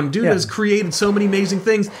Janestown. Dude Yeah. has created so many amazing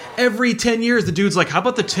things. Every 10 years, the dude's like, how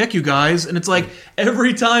about the Tick, you guys? And it's like,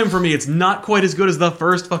 every time for me, it's not quite as good as the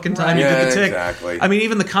first fucking time you Right. did the Yeah, Tick. exactly. I mean,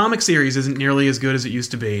 even the comic series isn't nearly as good as it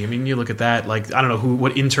used to be. I mean, you look at that, like, I don't know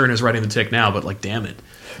what intern is writing the Tick now, but like, damn it.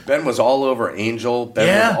 Ben was all over Angel.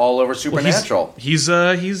 Ben was all over Well, Supernatural. he's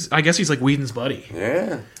I guess he's like Whedon's buddy.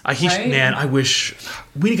 Yeah. Right. Man, I wish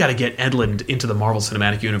we got to get Edlund into the Marvel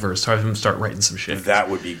Cinematic Universe to have him start writing some shit. That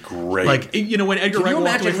would be great. Like, when Edgar Can Wright you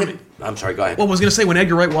walked away imagine from him? I'm sorry, go ahead. Well, I was gonna say when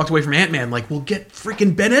Edgar Wright walked away from Ant-Man, like we'll get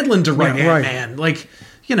freaking Ben Edlund to write Yeah, right. Ant-Man, like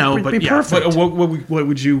It'd but be yeah. perfect. But what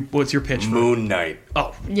would you? What's your pitch? Moon Knight.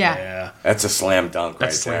 Oh Yeah. That's a slam dunk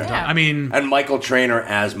that's right there. slam dunk. Yeah. I mean, And Michael Trainer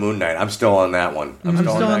as Moon Knight. I'm still on that one. I'm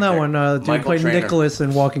still on that one. Dude Michael played Trainer. Nicholas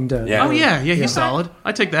in Walking Dead. Yeah. oh yeah, he's solid.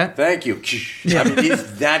 I take that. Thank you. I mean,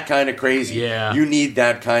 he's that kind of crazy. Yeah. You need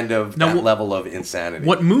that kind of Now, that level of insanity.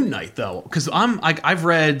 What Moon Knight though? Because I've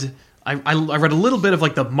read I read a little bit of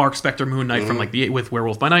like the Mark Spector Moon Knight from like with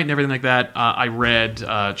Werewolf by Night and everything like that. I read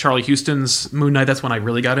Charlie Houston's Moon Knight. That's when I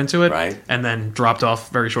really got into it, Right. and then dropped off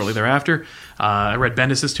very shortly thereafter. I read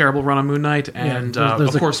Bendis' terrible run on Moon Knight, and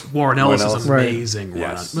there's of course Warren Ellis' Right. amazing run.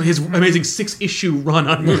 Yes. His amazing 6-issue run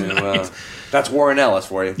on Moon Knight. Well, that's Warren Ellis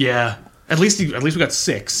for you. Yeah. At least we got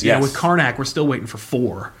 6. You know, Yes. with Karnak, we're still waiting for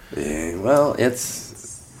 4. Yeah, well,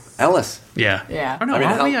 it's Ellis. Yeah. Yeah. Or no, I mean,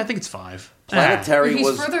 aren't we? how- I think it's 5. Planetary He's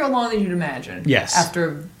was further along than you'd imagine. Yes.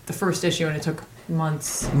 After the first issue, and it took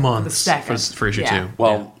months. The Months second. for issue 2.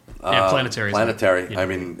 well. Yeah, Planetary. Planetary. Yeah. I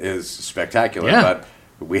mean, is spectacular. Yeah. But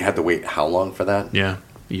we had to wait how long for that? Yeah.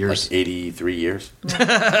 Years. Like 83 years.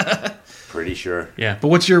 Pretty sure. Yeah. But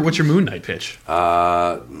what's your Moon Knight pitch?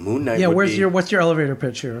 Moon Knight. Yeah, would what's be, your elevator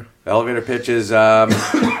pitch here? elevator pitch is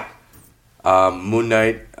Moon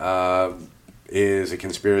Knight is a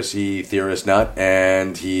conspiracy theorist nut,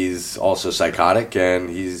 and he's also psychotic, and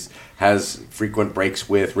has frequent breaks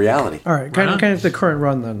with reality. All right, kind of the current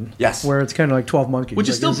run then. Yes. Where it's kind of like 12 Monkeys. Which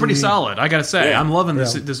is Like, still pretty he- solid, I gotta say. Yeah. I'm loving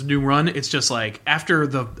this Yeah. this new run. It's just like after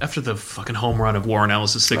the fucking home run of Warren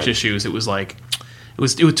Ellis' 6 Right. issues, it was like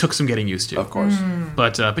it took some getting used to. Of course.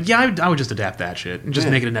 But yeah, I would just adapt that shit and just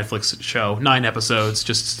make it a Netflix show. 9 episodes,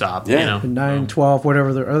 just stop. Yeah. You know. 9, 12, whatever.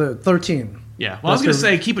 Or 13. Yeah. Well, I was gonna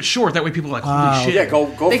say keep it short. That way people are like, holy shit. Yeah, go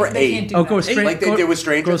for They 8. can't do Oh, that. go straight. Like they did with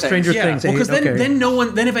Stranger Things. Yeah, Things. well, because 8, okay. then no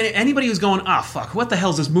one, then if anybody who's going, fuck, what the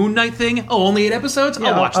hell's this Moon Knight thing? Oh, only 8 episodes?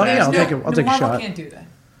 Yeah, I'll watch I'll- that. yeah, I'll No, take a- I'll take a Marvel shot. can't do that.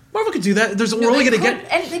 Marvel could do that. We're No, only they gonna could,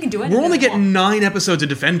 get and they can do anything. we're only they getting want. 9 episodes of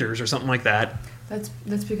Defenders or something like that. That's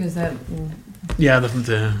because that. Yeah,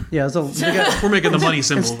 the Yeah, so they got, we're making the money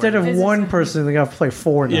symbol. instead right? of one person, they got to play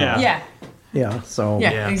 4 now. Yeah. Yeah. Yeah, so.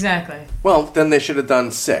 Yeah. Yeah. Exactly. Well, then they should have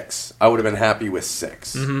done 6. I would have been happy with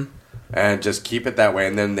 6. Mm-hmm. And just keep it that way,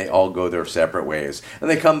 and then they all go their separate ways. And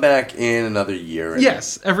they come back in another year. And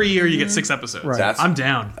Yes, every year you get 6 episodes. Right. That's- I'm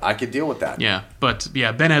down. I could deal with that. Yeah, but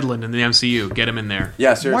yeah, Ben Edlund in the MCU, get him in there,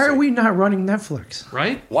 Yeah, seriously. Why are we not running Netflix?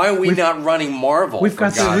 right? Why are we not running Marvel? We've for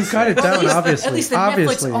got God's it sake? down, obviously. At least the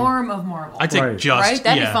obviously. Netflix arm of Marvel. I take Right. just right?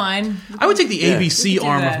 That'd yeah. be fine. I would take the Yeah. ABC We could do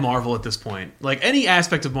arm that. of Marvel at this point. Like any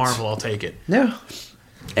aspect of Marvel, I'll take it. Yeah,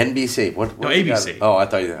 NBC. What No, you got? ABC. Oh, I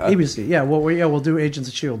thought you. ABC. Yeah, we'll do Agents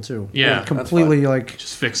of S.H.I.E.L.D. too. Yeah, Like, completely like.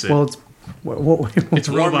 Just fix it. Well, it's. It's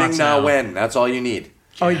more robots Ming now. Na Wen. That's all you need.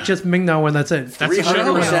 Oh, just Ming Na Wen. That's it. That's the show.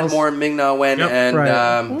 300% more Ming Na Wen Yep. and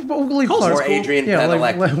Right. We'll leave Cole's Clark. more Adrian Yeah,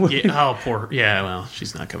 Padalecki. Yeah, oh, poor. Yeah, well,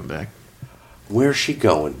 she's not coming back. Where's she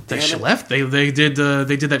going? Damn She it. left. They did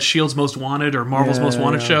that Shield's Most Wanted or Marvel's Yeah, Most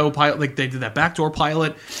Wanted yeah. show pilot. Like they did that backdoor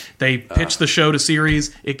pilot. They pitched the show to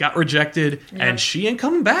series. It got rejected, and she ain't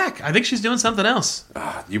coming back. I think she's doing something else.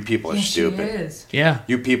 Ah, you people are Yeah, she stupid. is. Yeah,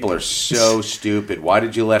 You people are so stupid. Why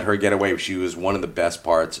did you let her get away? She was one of the best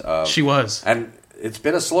parts of. she was. And it's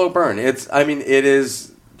been a slow burn. It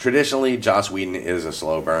is traditionally Joss Whedon is a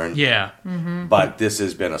slow burn. Yeah, But this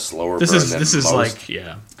has been a slower this burn is than this is most. like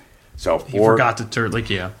yeah. So You forgot to turn like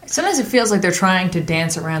yeah. Sometimes it feels like they're trying to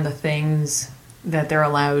dance around the things that they're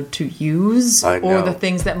allowed to use, I or know. the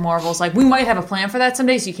things that Marvel's like. We might have a plan for that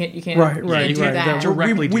someday, so you can't Right, you right, can't do right. that.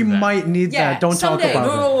 Directly we do that. might need Yeah, that. Don't someday. talk about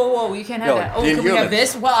whoa, it. whoa, whoa! You can't have Yo, that. Oh, the can we have Inhumans.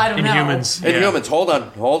 this? Well, I don't know. Inhumans. And Yeah. Humans, hold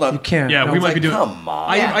on. You can't. Yeah, No. we It's might like, be doing. come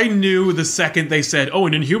on. Yeah. I knew the second they said, "Oh,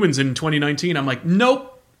 and Inhumans in 2019," I'm like, "Nope,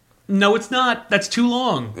 no, it's not. That's too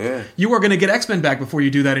long. Yeah. You are going to get X-Men back before you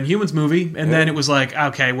do that Inhumans movie." And then it was like,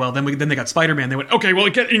 okay, well, then they got Spider-Man. They went, okay, well,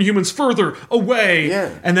 get Inhumans further away.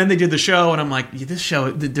 Yeah. And then they did the show, and I'm like, this show,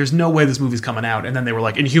 there's no way this movie's coming out. And then they were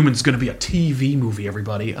like, Inhumans is going to be a TV movie,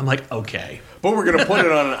 everybody. I'm like, okay. But we're going to put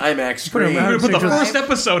it on an IMAX screen. on We're going to put the Just- first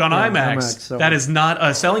episode on IMAX. IMAX, so- That is not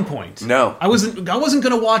a selling point. No. I wasn't going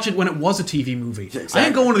to watch it when it was a TV movie. exactly. I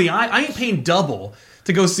ain't going to I ain't paying double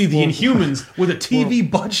to go see the Inhumans with a TV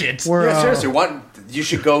budget. We're, Yeah, seriously. What you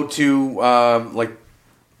should go to like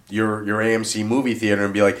your AMC movie theater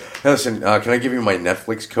and be like, hey, listen, can I give you my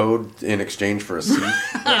Netflix code in exchange for a seat?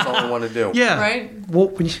 That's all I want to do. Yeah. Right?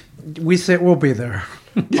 we say we'll be there.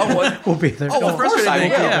 Oh, what? We'll be there. Oh, of course I will.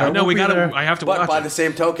 Yeah, no, We'll we be got to. there. I have to But watch by it. the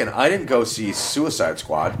same token, I didn't go see Suicide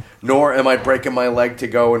Squad, nor am I breaking my leg to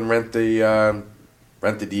go and rent the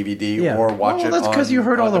DVD Yeah. or watch well, it. that's because on- you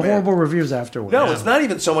heard all on the demand. horrible reviews afterwards. No, it's not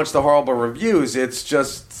even so much the horrible reviews. It's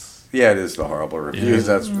just it is the horrible reviews.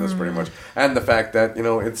 That's pretty much, and the fact that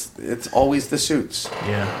it's always the suits,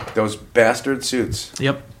 Yeah. those bastard suits.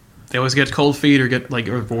 Yep. They always get cold feet or get like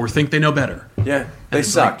or think they know better. Yeah, they It's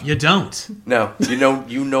suck. like, you don't. No,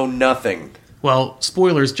 you know nothing. Well,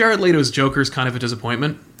 spoilers. Jared Leto's Joker's kind of a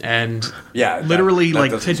disappointment, and Yeah, literally that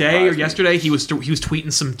like doesn't today or surprise me. yesterday he was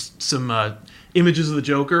tweeting some images of the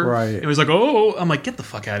Joker. Right. And it was like, oh, I'm like, get the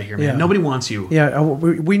fuck out of here, man. Yeah. Nobody wants you. Yeah,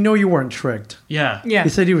 we know you weren't tricked. Yeah. Yeah. He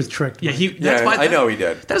said he was tricked. Yeah, Mike. that's why I know he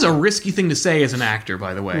did. That is a risky thing to say as an actor,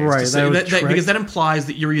 by the way. is Right, to say that was that, tricked. because that implies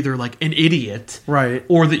that you're either like an idiot, Right.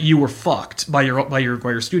 or that you were fucked by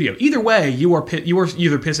your studio. Either way, you are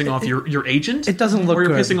either pissing off your agent. It doesn't look or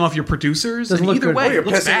you're good. pissing off your producers. Doesn't And look either good. way, Well, you're it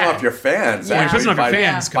looks pissing bad. off your fans. Yeah, you're actually, pissing off your by-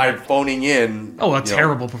 fans. by phoning in. Oh, a you know,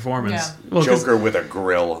 terrible performance. Yeah. Well, 'cause- Joker with a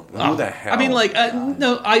grill. Who the hell? I mean, like,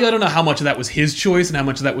 no, I don't know how much of that was his choice and how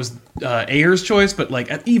much of that was Ayer's choice, but like,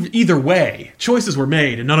 either way, choices were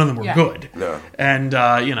made and none of them were Yeah. good. No. And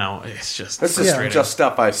you know, it's just This is frustrating. just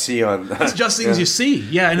stuff I see on. It's just things you see,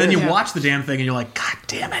 yeah, and then you Yeah. watch the damn thing and you're like, God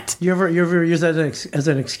damn it! You ever use that as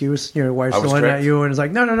an excuse? Your wife's I was yelling at tricked. you and it's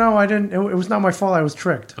like, no, I didn't. It was not my fault. I was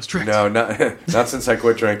tricked. I was tricked. No, not since I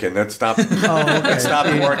quit drinking. That stopped. Okay. It stopped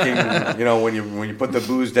working. You know, when you put the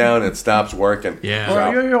booze down, it stops working. Yeah.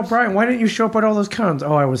 So- Or, yo, Brian, why didn't you show up at all those cons?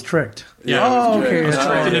 Oh, I was tricked. Yeah. Oh, okay. I was It's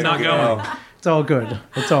tricked all- into not going. It's all good.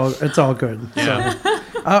 It's all good. Yeah.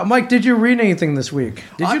 Mike, did you read anything this week?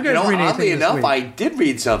 Did you guys read anything oddly this enough, week? I did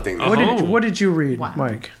read something. Oh. What did you read, Wow.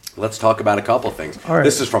 Mike? Let's talk about a couple things. All right.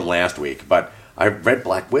 This is from last week, but I read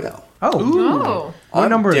Black Widow. Oh, Oh. what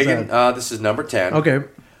number is digging, that? This is number 10. Okay.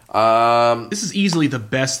 This is easily the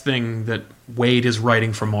best thing that Wade is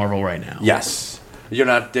writing for Marvel right now. Yes. You're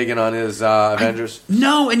not digging on his Avengers?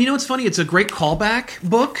 No, and you know what's funny? It's a great callback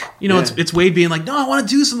book. You know, Yeah. it's Wade being like, "No, I want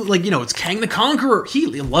to do something." Like, you know, it's Kang the Conqueror. He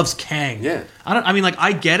loves Kang. Yeah. I mean, like,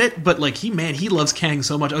 I get it, but like, he loves Kang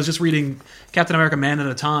so much. I was just reading Captain America: Man at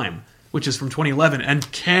a Time, which is from 2011, and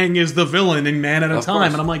Kang is the villain in Man at a Of Time,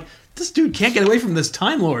 course. and I'm like, this dude can't get away from this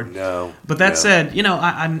Time Lord. No. But that No. said, you know,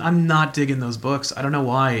 I'm not digging those books. I don't know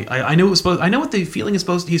why. I know it was supposed. I know what the feeling is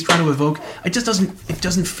supposed. He's trying to evoke. It just doesn't. It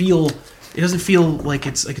doesn't feel. It doesn't feel like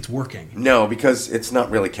it's working. No, because it's not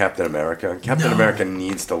really Captain America. Captain America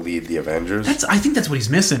needs to lead the Avengers. I think that's what he's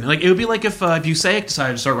missing. Like, it would be like if Busaic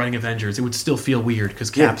decided to start writing Avengers, it would still feel weird because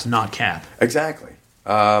Cap's not Cap. Exactly.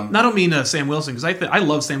 And I don't mean Sam Wilson, because I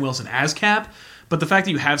love Sam Wilson as Cap, but the fact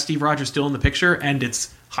that you have Steve Rogers still in the picture and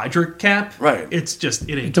it's Hydra Cap, Right. It's just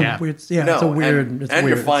it ain't It's a Cap. weird. No, it's a weird. and, it's and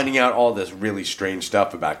weird. you're finding out all this really strange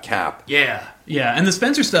stuff about Cap. Yeah, and the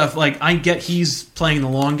Spencer stuff, like, I get he's playing the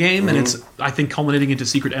long game, and it's, I think, culminating into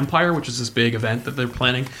Secret Empire, which is this big event that they're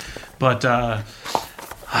planning. But,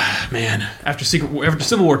 man, after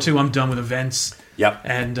Civil War II, I'm done with events. Yep.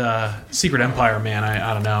 And Secret Empire, man,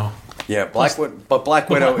 I don't know. Yeah, Black Widow. Black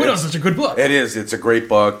Widow's such a good book. It is. It's a great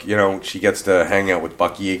book. You know, she gets to hang out with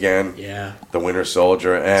Bucky again. Yeah. The Winter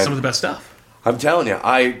Soldier. And Some of the best stuff. I'm telling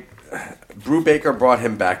you, Brew Baker brought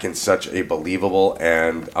him back in such a believable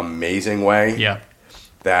and amazing way. Yeah.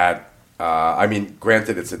 That, I mean,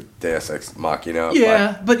 granted, it's a Deus Ex Machina.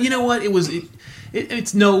 Yeah, but you know what?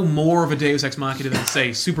 It's no more of a Deus Ex Machina than, say,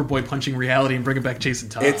 Superboy punching reality and bringing back Jason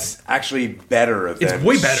Todd. But it's actually better than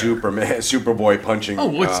way better. Superboy punching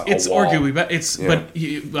It's a wall. arguably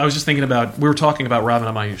better. I was just thinking about, we were talking about Robin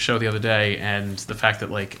on my show the other day, and the fact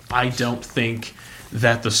that, like, I don't think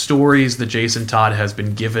that the stories that Jason Todd has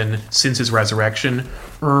been given since his resurrection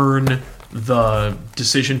earn the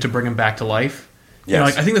decision to bring him back to life. You know,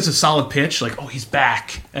 Yes. like, I think that's a solid pitch. Like, oh, he's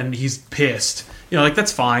back and he's pissed. You know, like,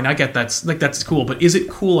 that's fine. I get that's cool. But is it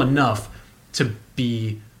cool enough to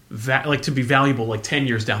be valuable like 10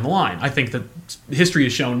 years down the line? I think that history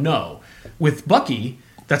has shown no. With Bucky,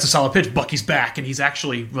 that's a solid pitch. Bucky's back, and he's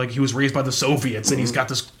actually, like, he was raised by the Soviets, and he's got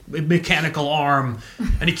this mechanical arm,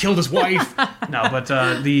 and he killed his wife. No, but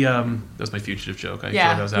that's my fugitive joke. I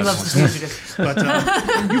Yeah, throw those he out loves once. the fugitive.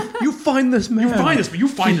 But You find this man. you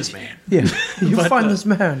find this man. Yeah. You But, find this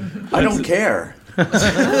man. I don't care.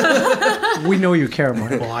 We know you care,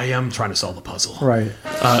 Mike. Well, I am trying to solve the puzzle. Right.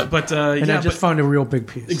 And I just found a real big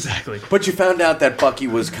piece. exactly. But you found out that Bucky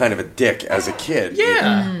was kind of a dick as a kid.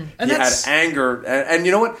 Yeah, and He had that's anger, and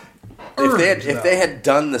you know what? If Earned, they had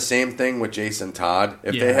done the same thing with Jason Todd,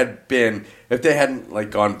 if they hadn't like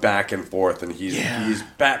gone back and forth, and he's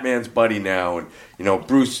Batman's buddy now, and you know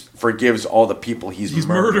Bruce forgives all the people he's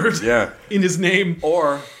murdered. yeah, in his name.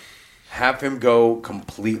 or have him go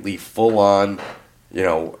completely full on, you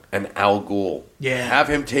know, an Al Ghul. Yeah. have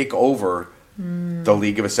him take over the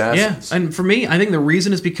League of Yeah, Assassins. and for me, I think the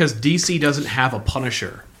reason is because DC doesn't have a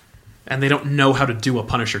Punisher, and they don't know how to do a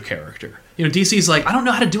Punisher character. You know, DC's like, I don't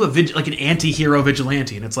know how to do like an anti-hero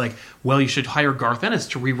vigilante, and it's like, well, you should hire Garth Ennis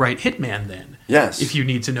to rewrite Hitman then. Yes. If you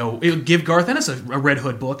need to know, give Garth Ennis a Red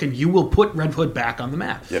Hood book, and you will put Red Hood back on the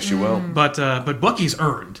map. Yes, you will. But Bucky's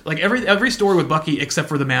earned. Like, every story with Bucky, except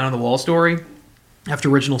for the Man on the Wall story, after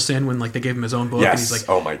Original Sin, when like they gave him his own book, and Yes. he's like,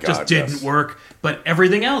 Oh my God, just didn't yes. work. But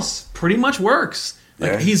everything else pretty much works.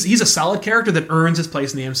 Like Yeah. he's a solid character that earns his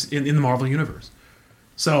place in the Marvel universe.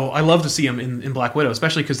 So I love to see him in Black Widow,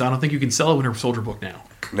 especially because I don't think you can sell a Winter Soldier book now.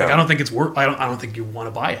 No. Like, I don't think it's worth. I don't think you want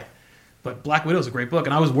to buy it. But Black Widow is a great book,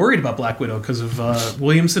 and I was worried about Black Widow because of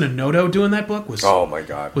Williamson and Noto doing that book Oh my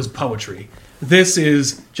god. was poetry. This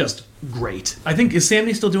is just great. I think is Sam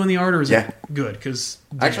Neill still doing the art, or is Yeah. it good? Because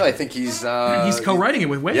Actually, I think he's co-writing it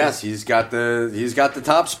with Wade. Yes, he's got the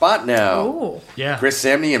top spot now. Ooh. Yeah. Chris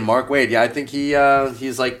Samney and Mark Waid. Yeah, I think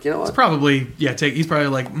he's like, you know what? Probably, yeah. He's probably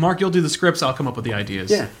like, Mark, you'll do the scripts. I'll come up with the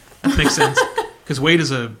ideas. Yeah. Makes sense. Because Wade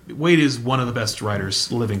is one of the best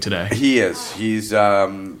writers living today. He is. He's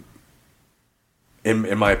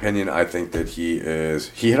in my opinion, I think that he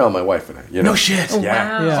hit on my wife and I. You know? No shit.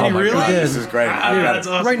 Yeah. Wow. Yeah. Oh Did he my really? god, this Did. is great. I've got That's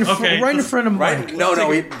it. awesome. Right in, Okay. right in front of Mike. Right?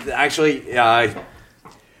 No. Actually,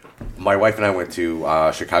 my wife and I went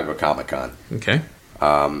to Chicago Comic Con. Okay.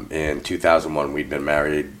 In 2001. We'd been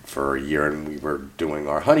married for a year, and we were doing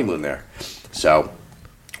our honeymoon there. So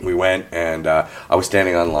we went, and I was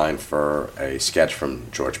standing online for a sketch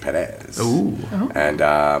from George Perez. Ooh. And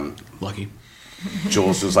Lucky.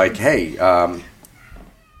 Jules was like, "Hey,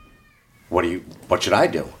 what should I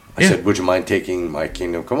do?" I Yeah. said, "Would you mind taking my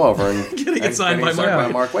Kingdom Come Over and Getting it signed by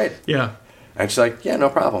Mark Waid?" Yeah. And she's like, "Yeah, no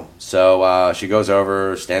problem." So she goes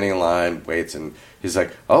over, standing in line, waits, and he's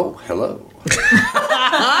like, "Oh, hello."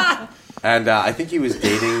 And I think he was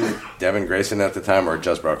dating Devin Grayson at the time, or had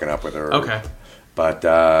just broken up with her. Okay. But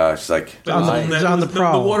she's like, He's on the the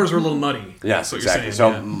prowl. waters were a little muddy. "Yes, That's what you're exactly."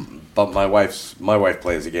 saying, So, but my wife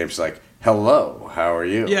plays the game. She's like, "Hello, how are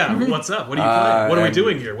you?" yeah. What's up? What are you playing? What are we and-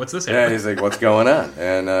 doing here? What's this? Yeah, he's like, "What's going on?"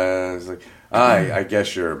 And he's like, I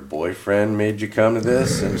guess your boyfriend made you come to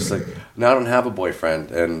this." And she's like, "No, I don't have a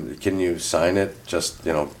boyfriend. And can you sign it? Just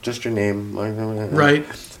your name." Right.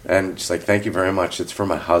 And she's like, "Thank you very much. It's for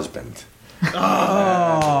my husband."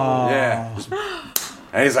 Oh. Yeah.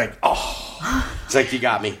 And he's like, "Oh." He's like, "You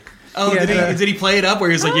got me." Oh, Yeah, did he play it up where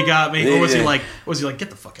he's like, "You got me," or was he Yeah. like, "Get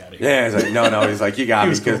the fuck out of here"? Yeah, he's like, no. He's like, "You got He me."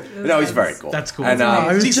 was cool. Because no, he's very cool. That's cool. And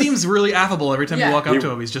I was he just- seems really affable every time you Yeah. walk up He- to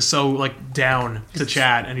him. He's just so like down to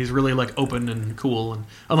chat, and he's really like open and cool. And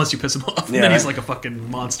unless you piss him off, Yeah. then he's like a fucking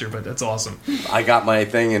monster. But that's awesome. I got my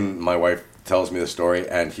thing, and my wife tells me the story,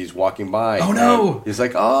 and he's walking by. Oh, no. and he's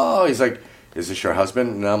like, "Oh," he's like, "Is this your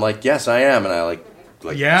husband?" And I'm like, "Yes, I am." And I like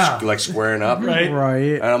Yeah. like squaring up, Right.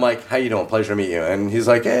 Right. And I'm like, "How you doing? Pleasure to meet you." And he's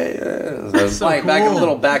like, "Hey," so back a cool.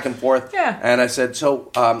 little back and forth. Yeah. And I said, "So,"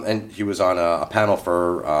 and he was on a panel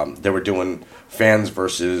for they were doing fans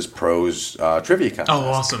versus pros trivia contest. Oh,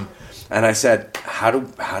 awesome. And I said, how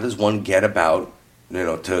does one get about,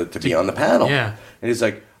 to be on the panel?" Yeah. And he's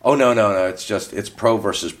like, "Oh, no, it's pro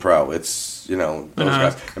versus pro. It's, those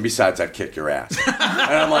guys. And besides, I'd kick your ass." And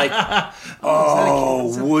I'm like,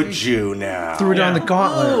 "Oh, would you now?" Threw down the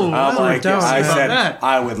gauntlet. I'm Threw like, it down. I About said, that.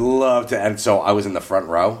 I would love to. And so I was in the front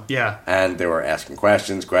row. Yeah. And they were asking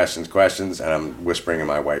questions. And I'm whispering in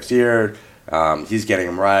my wife's ear. He's getting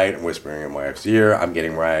them right. I'm whispering in my wife's ear. I'm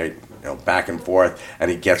getting right. Back and forth.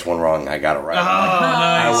 And he gets one wrong. I got it right. I'm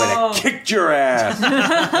like, I would have kicked your ass.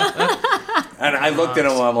 And I looked at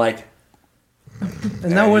him. I'm like,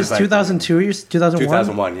 And that was he's like- 2002, 2001?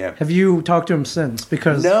 2001, yeah. Have you talked to him since?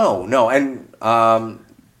 Because no. And I'm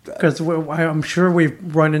sure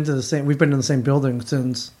we've been in the same building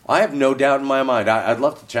since. I have no doubt in my mind. I'd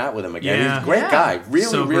love to chat with him again. Yeah. He's a great guy. Really,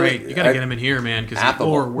 So really. great. You got to get him in here, man.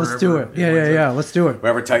 Affable. Or Let's wherever do it. Yeah. Let's do it.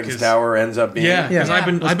 Wherever Titans 'Cause- Tower ends up being. Yeah, because Yeah. I've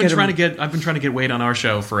been Let's get trying him. to get Wade on our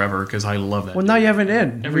show forever because I love that. Well, now you have an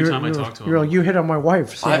in. Every time I talk to him. You're like, you hit on my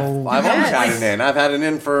wife. So I've always had an in. I've had an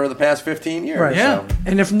in for the past 15 years. Right. Yeah. so-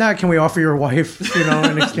 And if not, can we offer your wife,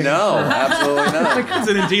 in exchange? No, absolutely not. It's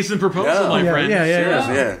an indecent proposal, No. my Yeah, friend. yeah.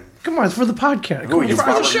 Seriously, yeah. Come on, it's for the podcast. Who Come are on, you, it's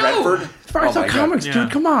Robert show. Redford? Fireside Oh, my God. Comics, Yeah.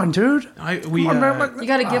 dude. Come on, dude. We Come on, man. You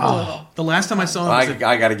got to give a little. the last time I saw him, I was at,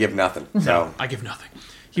 got to give nothing. So I give nothing.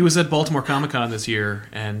 He was at Baltimore Comic Con this year,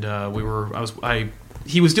 and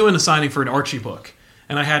he was doing a signing for an Archie book,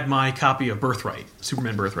 and I had my copy of Birthright,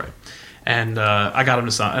 Superman Birthright, and I got him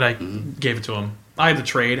to sign, and I gave it to him. I had the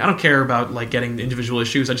trade. I don't care about like getting individual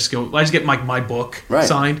issues. I just get my book Right.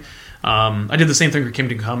 signed. I did the same thing for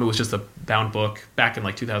Kingdom Come. It was just a bound book back in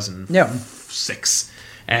like 2006.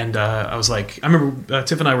 And I was like, I remember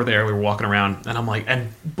Tiff and I were there. We were walking around, and I'm like, and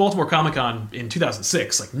Baltimore Comic Con in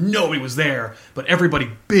 2006, like nobody was there, but everybody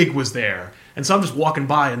big was there. And so I'm just walking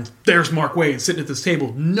by, and there's Mark Waid sitting at this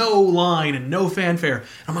table, no line and no fanfare. And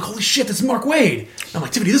I'm like, holy shit, this is Mark Waid. And I'm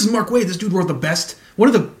like, Tiffany, this is Mark Waid. This dude wrote one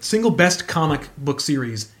of the single best comic book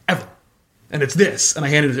series ever. And it's this. And I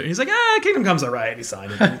handed it to him. He's like, Kingdom Come's all right. He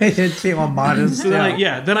signed it. It seemed all modest. So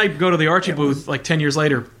then I go to the Archie booth like 10 years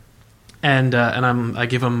later, And I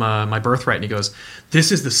give him my birthright, and he goes,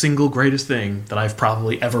 "This is the single greatest thing that I've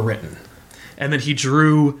probably ever written." And then he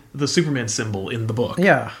drew the Superman symbol in the book.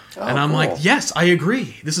 Yeah. And I'm like, yes, I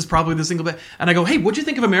agree. This is probably the single best. And I go, hey, what'd you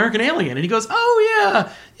think of American Alien? And he goes, oh,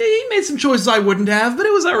 yeah, he made some choices I wouldn't have, but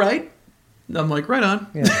it was all right. And I'm like, right on.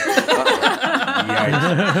 Yeah.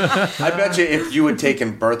 I bet you if you had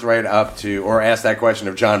taken Birthright up to, or asked that question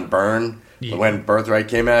of John Byrne when Birthright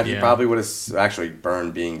came out, he probably would have, actually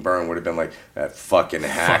Byrne being Byrne would have been like, that fucking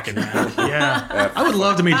hack. Yeah. I would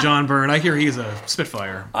love to meet John Byrne. I hear he's a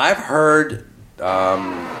Spitfire. I've heard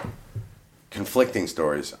conflicting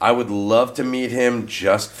stories. I would love to meet him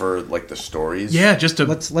just for like the stories. Yeah, just to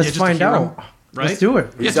let's just find to hear out. him, right? Let's do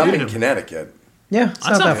it. He's up in Connecticut. Yeah, it's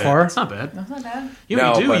not that bad. far. It's not bad. That's not bad. You know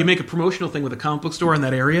what you do? but- You make a promotional thing with a comic book store in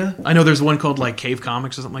that area. I know there's one called like Cave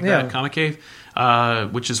Comics or something like Yeah. that, Comic Cave,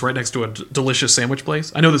 which is right next to a delicious sandwich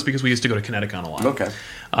place. I know this because we used to go to Connecticut a lot. Okay.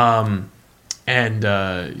 And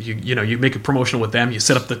you make a promotional with them. You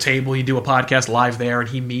set up the table. You do a podcast live there, and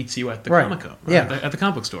he meets you at the Right. Comic-Con, Yeah. at the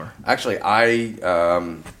comic book store. Actually, I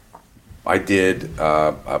did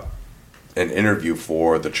an interview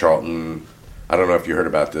for the Charlton. I don't know if you heard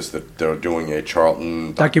about this. That they're doing a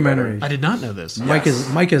Charlton Documentary. I did not know this. Mike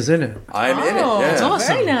is in it. I'm in it. Yeah. that's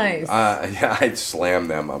awesome. Very nice. Yeah, I'd slam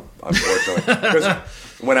them, unfortunately. Because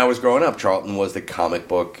when I was growing up, Charlton was the comic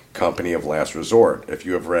book company of last resort. If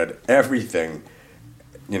you have read everything,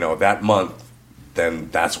 that month, then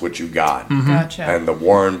that's what you got. Gotcha. And the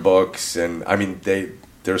Warren books, and I mean,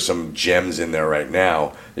 there's some gems in there right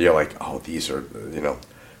now. You're like, oh, these are,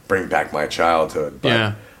 bring back my childhood. But,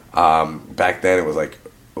 Yeah. back then it was like,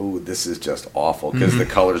 oh, this is just awful because the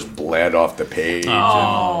colors bled off the page.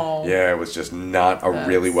 Oh. And, yeah, it was just not a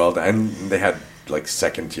really well done. And they had like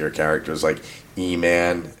second tier characters like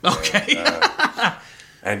E-Man. Okay.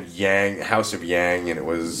 And Yang, House of Yang, and it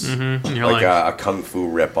was And you're like a kung fu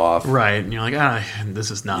ripoff. right. And you're like,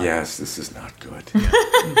 this is not. Yes, this is not good.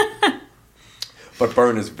 But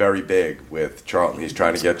Byrne is very big with Charlton. He's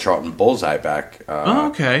trying to get Charlton Bullseye back.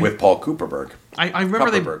 Okay. With Paul Cooperberg. I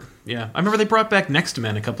remember Kupperberg. I remember they brought back Next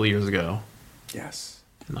Men a couple of years ago. Yes.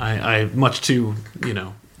 I much too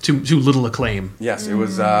too little acclaim. Yes, it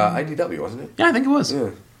was IDW, wasn't it? Yeah, I think it was.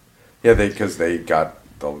 Yeah, because they got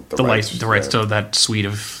the rights. The rights to that suite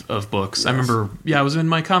of books. Yes. I remember, I was in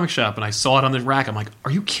my comic shop and I saw it on the rack. I'm like,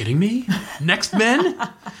 are you kidding me? Next Men?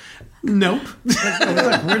 Nope.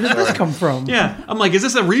 Where did this come from? Yeah. I'm like, is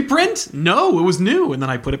this a reprint? No, it was new. And then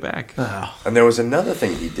I put it back. And there was another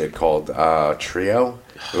thing he did called Trio.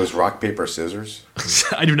 It was rock, paper, scissors.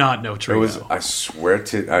 I do not know Trio. It was, I swear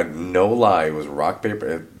to, no lie, it was rock,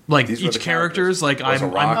 paper. Like these were each the characters, like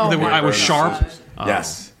I was sharp.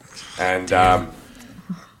 Yes. And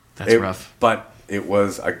That's rough. But it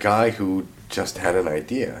was a guy who just had an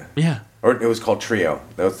idea. Yeah. Or it was called Trio.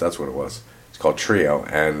 That's what it was. It's called Trio.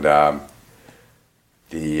 And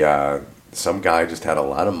some guy just had a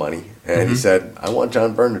lot of money, and he said, I want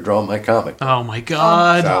John Byrne to draw my comic. Oh my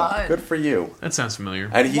God. So, good for you. That sounds familiar.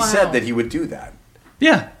 And he said that he would do that.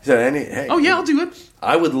 Yeah. He said, hey, Oh yeah, I'll do it.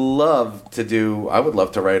 I would love to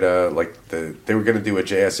write they were going to do a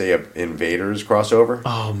JSA of Invaders crossover.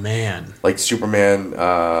 Oh man. Like Superman,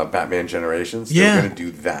 Batman Generations. Yeah. They were going to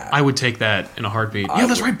do that. I would take that in a heartbeat. Yeah,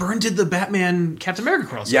 that's right. Byrne did the Batman Captain America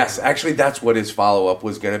crossover. Yes, actually, that's what his follow-up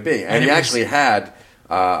was going to be. And he actually had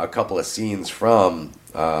a couple of scenes from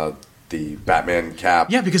the Batman Cap.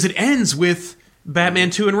 Yeah, because it ends with Batman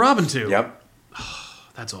 2 and Robin 2. Yep.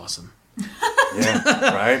 That's awesome.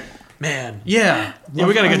 Yeah, right? Man. Yeah. Yeah,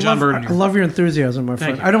 we got to get John Byrne in I here. love your enthusiasm, my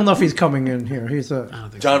friend. you. I don't know if he's coming in here. He's a. I don't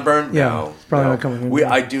think John Byrne? Yeah, No. probably no. not coming in.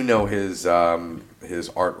 I do know his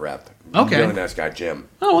art rep. Okay. Really nice guy, Jim.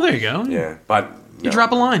 Oh, well, there you go. Yeah, but... You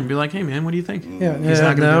drop a line. Be like, hey, man, what do you think? Yeah, He's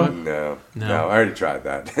not going to do it? No, I already tried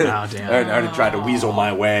that. Oh, damn. I already tried to weasel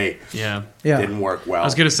my way. Yeah. Yeah. Didn't work well. I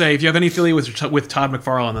was going to say, if you have any affiliate with Todd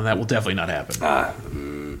McFarlane, then that will definitely not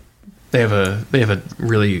happen. They have a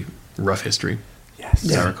really rough history. Yes.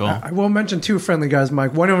 As I recall. I will mention two friendly guys,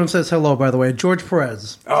 Mike. One of them says hello, by the way. George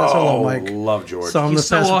Perez says hello, Mike. Love George. Saw him He's this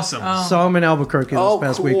so past, awesome. Saw him in Albuquerque this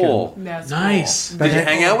past cool. weekend. That's Nice. Did you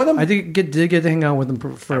hang out with him? I did get to hang out with him for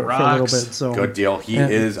a little rocks. bit. So Good deal. He Yeah.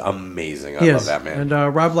 is amazing. I He love is. that man.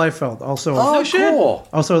 And Rob Liefeld, also No shit. cool.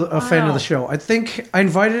 also a fan of the show. I think I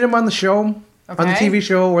invited him on the show, on the Okay. TV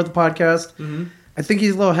show or the podcast. Mm-hmm. I think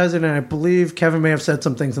he's a little hesitant. I believe Kevin may have said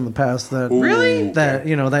some things in the past that Really? that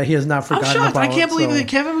that he has not I'm forgotten shocked. about. I can't believe so. that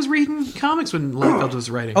Kevin was reading comics when Liefeld was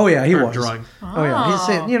writing. Oh yeah, he Or was drawing. Oh yeah, he's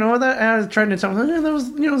saying that I was trying to tell him that was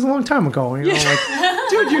it was a long time ago. Like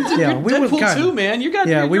Dude, you're Deadpool God. too, man. You got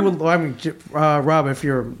Yeah, we you're- would. I mean, Rob, if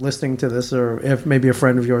you're listening to this, or if maybe a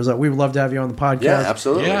friend of yours, we would love to have you on the podcast. Yeah,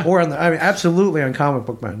 absolutely. Yeah. Or absolutely on Comic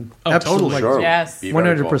Book Men. Oh, absolutely. totally. Sure. Yes. Be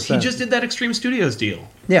very cool. 100%. He just did that Extreme Studios deal.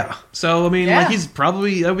 Yeah, So I mean, Yeah. like he's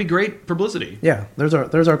probably that would be great publicity. yeah. There's our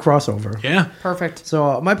crossover. Yeah. Perfect.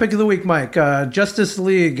 So my pick of the week, Mike, Justice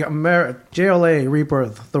League, JLA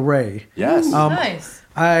Rebirth, The Ray. Yes. Nice.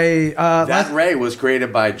 That Ray was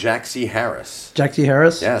created by Jack C. Harris. Jack T.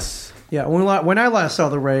 Harris. Yes. Yeah. When I last saw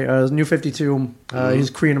The Ray, New 52. He's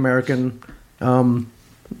Korean American.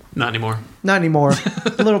 Not anymore. Not anymore.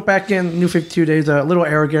 A little back in New 52 days, a little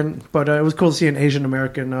arrogant, but it was cool to see an Asian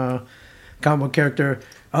American comic book character.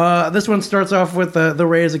 This one starts off with the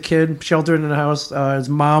Ray as a kid, sheltered in the house. His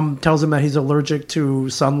mom tells him that he's allergic to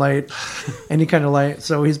sunlight, any kind of light,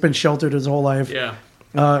 so he's been sheltered his whole life. Yeah.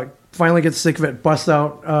 Finally gets sick of it, busts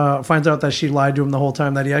out, finds out that she lied to him the whole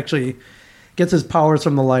time, that he actually gets his powers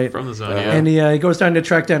from the light. From the sun. Yeah. And he goes down to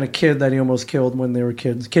track down a kid that he almost killed when they were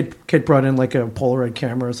kids. Kid brought in like a Polaroid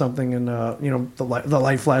camera or something, and the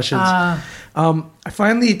light flashes. I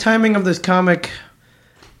find the timing of this comic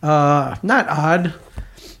not odd,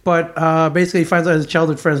 but basically he finds out his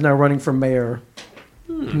childhood friend is now running for mayor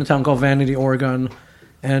in a town called Vanity, Oregon,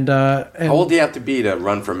 and How old do you have to be to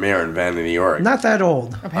run for mayor in Vanity, Oregon? not that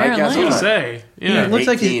old. Apparently. I was gonna say. Yeah. It looks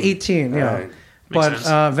like he's 18. 18. Yeah. All right. But Makes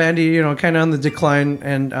sense. Vandy, kind of on the decline,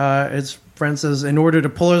 and his friend says, in order to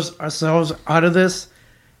pull ourselves out of this,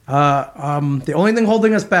 the only thing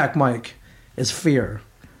holding us back, Mike, is fear.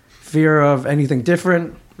 Fear of anything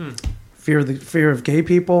different. Fear of gay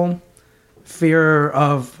people. Fear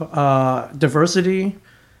of diversity.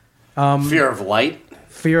 Fear of light.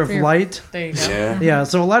 Fear of light. There you go. Yeah. Yeah,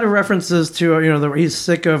 so a lot of references to he's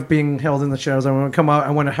sick of being held in the shadows. I want to come out.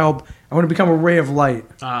 I want to help. I want to become a ray of light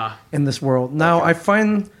in this world. Now I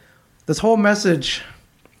find this whole message,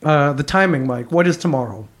 the timing, Mike. What is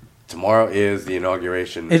tomorrow? Tomorrow is the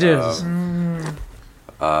inauguration. It is.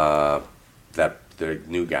 The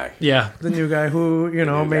new guy. Yeah. The new guy who new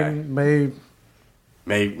guy.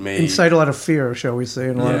 may incite a lot of fear, shall we say,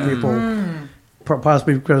 in a lot of Yeah. people,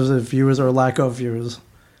 possibly because of viewers or lack of viewers.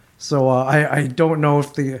 So I don't know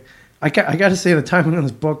if I got to say the timing of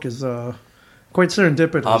this book is quite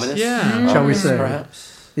serendipitous. Ominous. Yeah. Shall we say?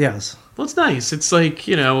 Perhaps. Yes. Well, it's nice. It's like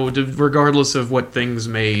regardless of what things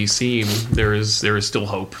may seem, there is still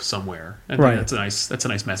hope somewhere. I think Right. That's a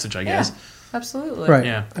nice message, I Yeah. guess. Absolutely. Right.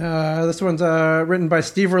 Yeah. This one's written by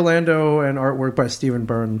Steve Orlando and artwork by Stephen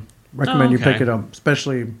Byrne. Recommend you okay. pick it up,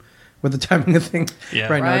 especially with the timing of things Yeah.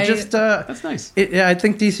 right now. Right. Just That's nice. I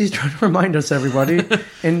think DC's trying to remind us, everybody,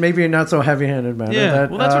 in maybe a not so heavy-handed manner. Yeah. That,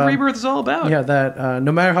 Well, that's what Rebirth is all about. Yeah, that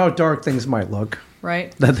no matter how dark things might look,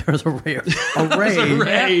 Right. that there's a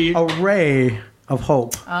ray of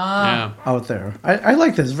hope Yeah. out there. I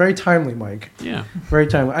like this. Very timely, Mike. Uh, Yeah. Very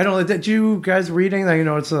timely. I don't know. Did you guys reading that?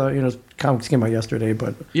 It's comics came out yesterday,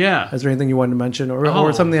 but Yeah. is there anything you wanted to mention, or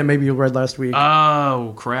Oh. something that maybe you read last week?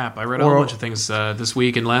 Oh crap! I read a Or- whole bunch of things this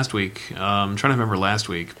week and last week. I'm trying to remember last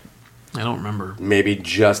week. I don't remember. Maybe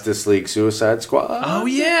Justice League Suicide Squad. Oh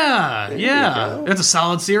yeah, you yeah. go. That's a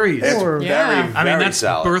solid series. It's Or- very, Yeah. very I mean, that's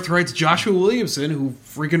solid. Birthright's Joshua Williamson, who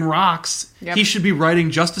freaking rocks. Yep. He should be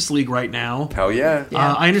writing Justice League right now. Hell yeah.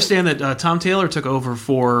 Yeah. I understand that Tom Taylor took over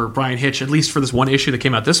for Brian Hitch, at least for this one issue that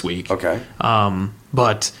came out this week. Okay.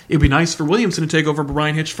 But it'd be nice for Williamson to take over for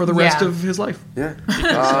Brian Hitch for the rest Yeah. of his life. Yeah.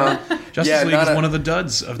 Justice Yeah, League not is a- one of the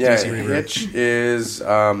duds of Yeah, DC Rebirth. Hitch is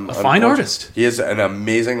A fine artist. He is an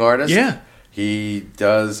amazing artist. Yeah. He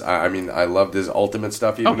does. I mean, I loved his Ultimate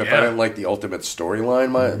stuff, even Oh, if yeah. I didn't like the Ultimate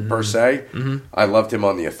storyline per se. Mm-hmm. I loved him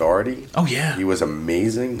on The Authority. Oh yeah. He was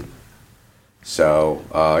amazing. So,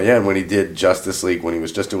 yeah, and when he did Justice League, when he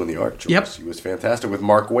was just doing the art choice, Yep. he was fantastic with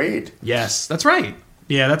Mark Waid. Yes, that's right.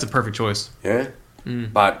 Yeah, that's a perfect choice. Yeah.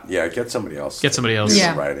 But, yeah, get somebody else. Mm. Get somebody else. Do the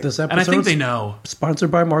Yeah. writing. This And I episode think they know.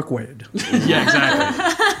 sponsored by Mark Wade. Yeah,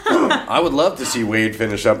 exactly. I would love to see Wade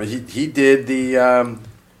finish up. He did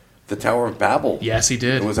the Tower of Babel. Yes, he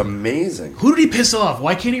did. It was amazing. Who did he piss off?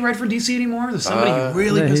 Why can't he write for DC anymore? There's somebody who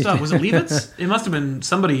really pissed off. Was it Leavitz? It must have been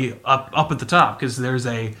somebody up at the top because there's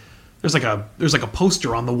like a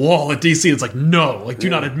poster on the wall at DC. It's like no, like do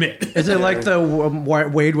not admit. Is it like the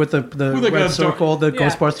Wade with the like red a circle, the Yeah.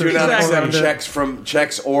 Ghostbusters? Do not Exactly. accept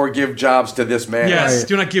checks or give jobs to this man. Yes, Right.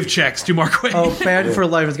 do not give checks to Mark Waid. Oh, Bad for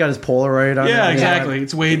Life has got his Polaroid on it. yeah, exactly.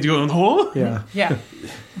 It's Wade doing the whole. Yeah. Yeah.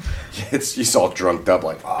 He's all drunked up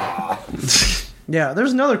like, Yeah,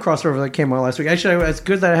 there's another crossover that came out last week. Actually, it's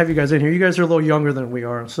good that I have you guys in here. You guys are a little younger than we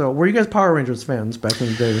are. So, were you guys Power Rangers fans back in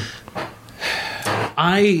the day?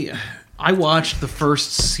 I watched the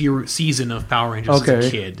first season of Power Rangers as a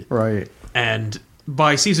kid. Right. And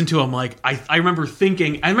by season 2, I'm like, I remember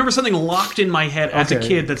something locked in my head as a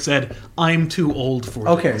kid that said, I'm too old for this.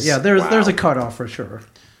 Okay, yeah, there's a cutoff for sure.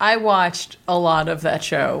 I watched a lot of that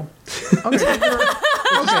show. Okay.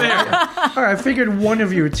 All right, I figured one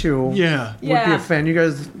of you two would be a fan. You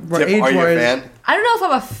guys were Tip, age-wise. are you a fan? I don't know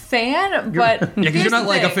if I'm a fan, but Yeah, because you're not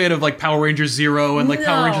like a fan of like Power Rangers Zero and like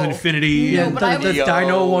Power Rangers Infinity No, and but I The was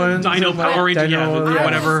Dino ones. Dino Power Rangers, Dino,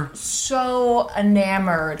 whatever. so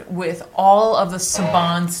enamored with all of the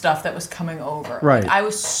Saban stuff that was coming over. Right. I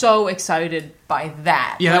was so excited by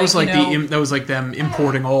that. Yeah, that was like you know, that was like them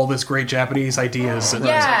importing all this great Japanese ideas. And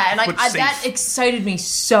and like but that safe. excited me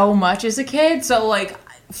so much as a kid. So like,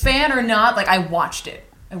 fan or not, like I watched it.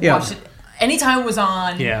 I watched it anytime it was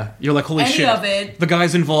on. Yeah, you're like, holy Any shit! of it. The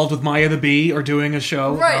guys involved with Maya the Bee are doing a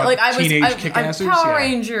show. Right, about like I was teenage kick-assers. Power Yeah.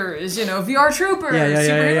 Rangers, VR Troopers, Yeah.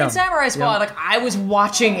 Superhuman Samurai Squad. Like I was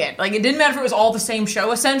watching it. Like it didn't matter if it was all the same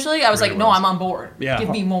show. Essentially, I was like, no, I'm on board. Yeah. Give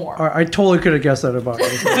me more. I totally could have guessed that about you.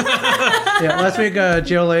 Last week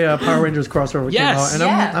JLA Power Rangers crossover came out,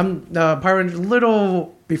 and I'm Power Rangers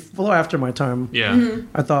little after my time. Yeah. Mm-hmm.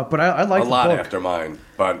 I thought, but I like A the lot book. after mine,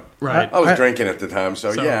 but Right. I was I- drinking at the time,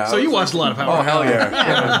 so yeah. So I you was watched a lot of Power Oh hell Rangers.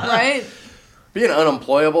 yeah! Right? Being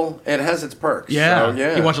unemployable, it has its perks. Yeah. so,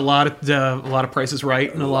 yeah. You watch a lot of Prices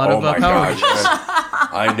Right and a lot Oh of my Power god! Rangers. Yeah.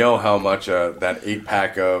 I know how much that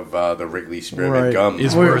 8-pack of the Wrigley Spearmint Right. gum Is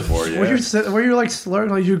is worth. worth for you. Were you like slurring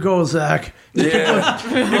like you go, Zach? Yeah.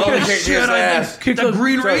 Oh, kick his ass. The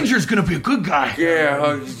Green Ranger's gonna be a good guy.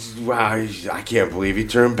 Yeah. Wow. I can't believe he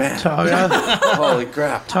turned bad. Holy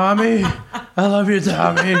crap. Tommy, I love you,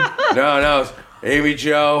 Tommy. No. Amy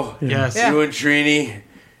Jo. Yes. You and Trini.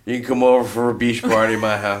 You can come over for a beach party at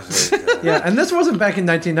my house. Yeah, and this wasn't back in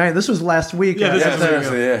 1990. This was last week. Yeah, this is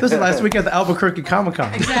seriously, yeah. This is last week at the Albuquerque Comic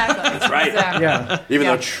Con. Exactly. That's right. Exactly. Yeah. Even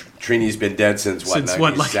though Trini's been dead since what, Since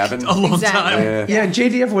what, like 97? a long Exactly. time. Yeah. Yeah, and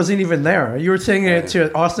JDF wasn't even there. You were saying it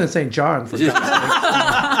to Austin St. John. For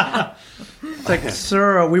It's like,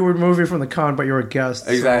 sir, we were moving from the con, but you're a guest.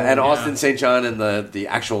 so- Exactly. And Austin St. John and the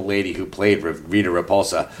actual lady who played Rita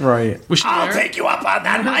Repulsa. Right. Was she I'll there? take you up on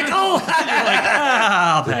that, Michael!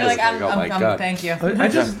 I'll You're pass. like, Oh my God. thank you. I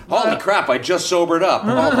just Holy crap, I just sobered up.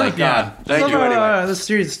 Oh my God. Thank you anyway. This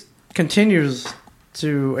series continues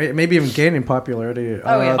to maybe even gain in popularity.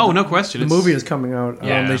 yeah. Oh, no question. The It's- movie is coming out.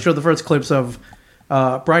 Yeah. They showed the first clips of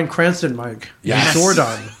Bryan Cranston, Mike. Yes.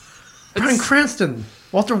 Zordon. Bryan Cranston.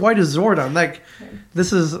 Walter White is Zordon. Like,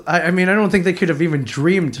 this is... I mean, I don't think they could have even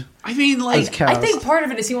dreamed I mean, as like, cast. I think part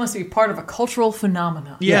of it is he wants to be part of a cultural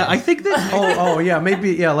phenomenon. yeah, I think that. Oh, yeah,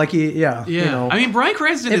 maybe, yeah, like he, Yeah, you know. I mean, Bryan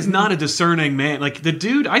Cranston is not a discerning man. Like the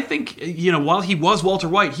dude, I think while he was Walter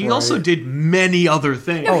White, he also did many other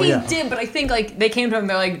things. No, he yeah. did, but I think like they came to him.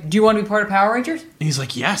 They're like, "Do you want to be part of Power Rangers?" And he's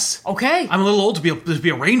like, "Yes, Okay. I'm a little old to be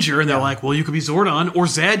a ranger." And they're like, "Well, you could be Zordon or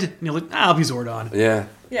Zed." And you're like, "I'll be Zordon." Yeah.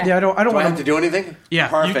 Yeah, I don't Do I want have to do anything? Yeah,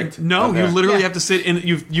 Perfect. You Okay. literally Yeah. have to sit in.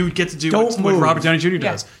 You get to do Don't what move. Robert Downey Jr.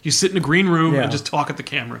 does. You sit in a green room Yeah. and just talk at the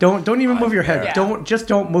camera. Don't even move your head. Yeah.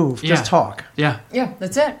 Don't move. Yeah. Just talk. Yeah, Yeah,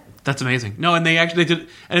 that's it. that's amazing. No, and they did,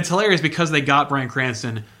 and it's hilarious because they got Bryan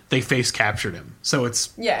Cranston. They face captured him, so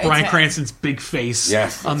it's Yeah, Bryan it's- Cranston's big face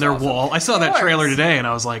Yes, on that's their awesome. wall. I saw that course. trailer today, and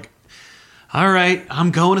I was like, "All right,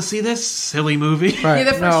 I'm going to see this silly movie." Right. Yeah,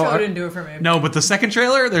 the first No, show I- didn't do it for me. No, but the second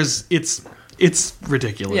trailer, it's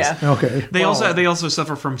ridiculous. Yeah. Okay. They also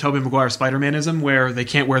suffer from Tobey Maguire Spider-Manism, where they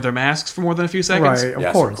can't wear their masks for more than a few seconds. Right, of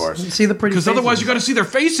Yes, course. of course. You see the pretty Because otherwise, faces. you got to see their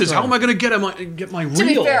faces. How am I going to get my To be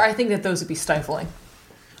real? fair, I think that those would be stifling.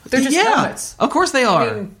 They're just yeah, helmets. of course they are.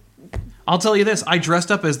 I mean, I'll tell you this: I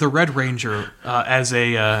dressed up as the Red Ranger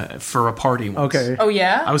for a party once. Okay. oh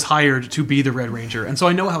yeah. I was hired to be the Red Ranger, and so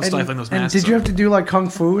I know how stifling those And masks did you are. have to do like kung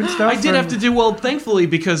fu and stuff? I did or- have to do well. Thankfully,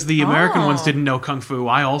 because the American Oh. ones didn't know kung fu,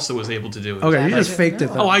 I also was able to do it. Okay, you I just didn't faked it.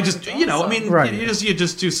 know. Then. Oh, I just I mean, Right. you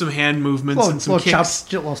just do some hand movements little, and some little kicks.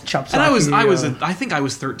 chops. And I think I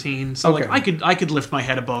was 13, so Okay. like I could lift my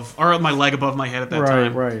head above or my leg above my head at that Right,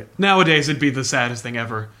 time. right. Nowadays, it'd be the saddest thing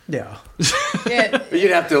ever. Yeah. Yeah. But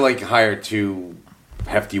you'd have to like hire two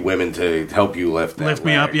hefty women to help you lift that Lift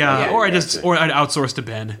me leg. up, yeah. Or I'd outsource to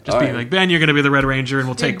Ben. Just be Alright. like, Ben, you're going to be the Red Ranger, and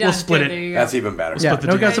we'll split There it. you go. That's even better. Yeah, the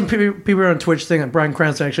no, we got dude. some people on Twitch saying that Bryan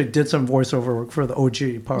Cranston actually did some voiceover work for the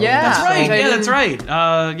OG Power Yeah. Rangers. That's right. So I Yeah, that's didn't-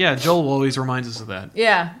 right. Yeah, Joel always reminds us of that.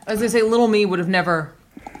 Yeah, I was gonna say, little me would have never.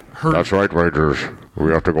 That's right, Rangers.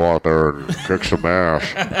 We have to go out there and kick some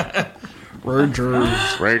ass. Rangers.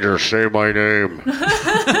 Rangers, say my name.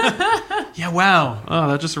 Yeah, wow. Oh,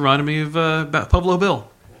 that just reminded me of Pueblo Bill.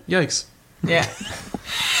 Yikes. Yeah.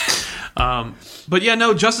 But yeah,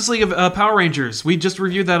 no, Justice League of Power Rangers. We just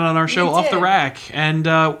reviewed that on our show We Off the did. Rack, and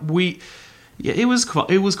Yeah, it was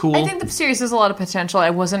cool. I think the series has a lot of potential.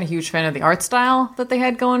 I wasn't a huge fan of the art style that they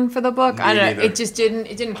had going for the book. I don't know. neither. It just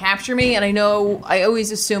didn't capture me. And I know I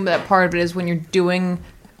always assume that part of it is when you're doing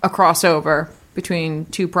a crossover between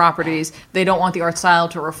two properties, they don't want the art style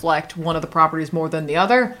to reflect one of the properties more than the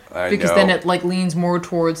other, because then it like leans more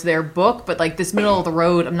towards their book. But like this middle of the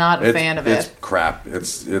road, I'm not a fan of It's it. crap.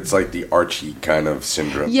 It's like the Archie kind of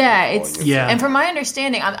syndrome. Yeah, they're it's calling it. and from my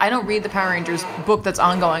understanding, I don't read the Power Rangers book that's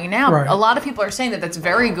ongoing now. Right. A lot of people are saying that that's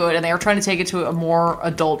very good, and they are trying to take it to a more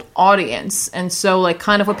adult audience. And so, like,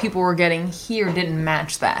 kind of what people were getting here didn't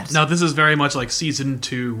match that. Now, this is very much like season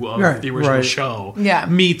 2 of Right, the original right. show. Yeah.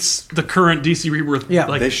 Meets the current DC Rebirth. Yeah.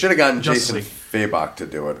 Like, They should have gotten Justice Jason League. Fabok to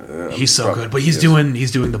do it. He's so good, but he's doing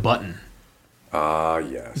the button.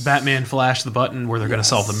 Yes. Batman Flash the button, where they're going to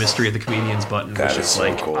solve the mystery of the comedian's button, That which is is so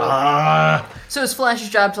like cool. So is Flash's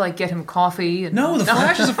job to like get him coffee? And no, the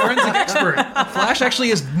Flash is a forensic expert. Flash actually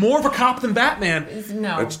is more of a cop than Batman.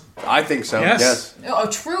 No, I think so. Yes. Yes. a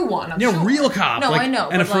true one. I'm Yeah, sure. real cop. No, like, I know,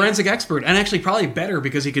 and a but, like- forensic expert, and actually probably better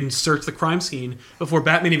because he can search the crime scene before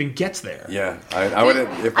Batman even gets there. Yeah. I would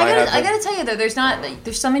if I had. I gotta tell you though, there's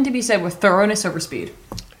something to be said with thoroughness over speed.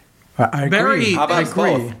 I agree. Barry- How about I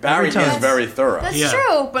agree. both? Barry Every time. is very thorough. That's Yeah.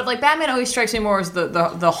 true, but like Batman always strikes me more as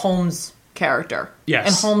the Holmes character. Yes.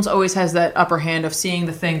 And Holmes always has that upper hand of seeing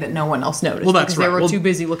the thing that no one else noticed. Well, that's because they right. were Well- too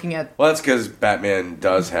busy looking at. Well, that's because Batman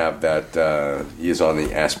does have that. He is on the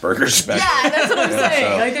Asperger's spectrum. Yeah, that's what I'm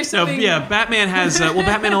saying. so- Like there's No, something. yeah, Batman has.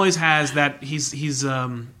 Batman always has that.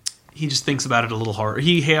 He just thinks about it a little hard.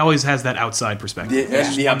 He always has that outside perspective.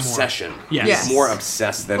 And the One more. obsession. Yes. Yes. He's more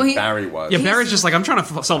obsessed than Well, he- Barry was. Yeah, Barry's just like, I'm trying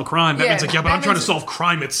to solve a crime. Batman's Yeah, like, yeah, but I'm trying to Batman's- solve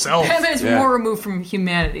crime itself. Batman is Yeah. more removed from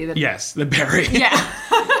humanity than. Yes, the Barry. Yeah.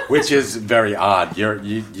 Which is very odd.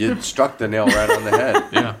 You struck the nail right on the head.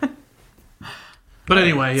 Yeah. But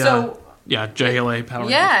anyway, So- yeah, JLA Power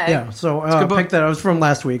Rangers. Yeah. Yeah, so good book. pick that. It was from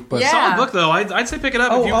last week, but Yeah. Solid book though. I'd say pick it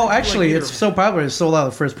up. if you like actually, either it's of so popular. It's sold out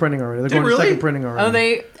of the first printing already. They're going to really? second printing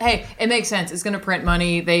already. Hey, it makes sense. It's going to print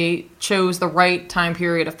money. They chose the right time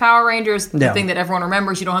period of Power Rangers, the Yeah. thing that everyone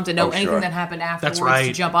remembers. You don't have to know anything sure. that happened afterwards to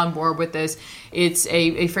right. jump on board with this. It's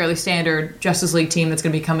a fairly standard Justice League team that's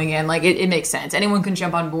going to be coming in. Like, it makes sense. Anyone can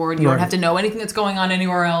jump on board. You Right. don't have to know anything that's going on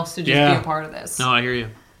anywhere else to just Yeah. be a part of this. No, I hear you.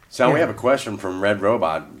 Sal, we have a question from Red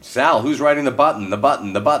Robot. Sal, who's writing the button? The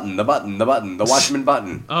button, the button, the button, the button, the Watchmen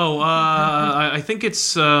button. Oh, I think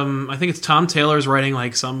it's Tom Taylor's writing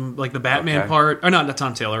like the Batman Okay. part, or not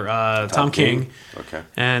Tom Taylor, Tom King. Okay.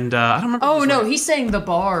 And I don't remember. Oh, who's no, writing- he's saying the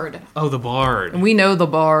Bard. Oh, the Bard. We know the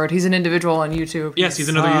Bard. He's an individual on YouTube. Yes, he's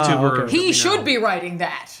another YouTuber. okay. He should be writing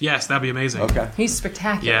that. Yes, that'd be amazing. Okay. He's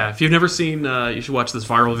spectacular. Yeah, if you've never seen, you should watch this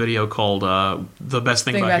viral video called "The Best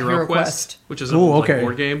Thing About Hero Quest," which is a Ooh, okay.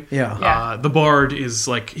 board game. Yeah. Yeah. The Bard is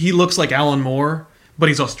like, he looks like Alan Moore, but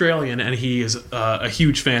he's Australian, and he is a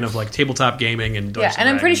huge fan of like tabletop gaming and Yeah, Dungeons and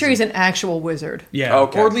I'm pretty Dragons. sure he's an actual wizard. Yeah,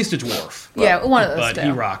 Okay. or at least a dwarf. Yeah, one of those But two.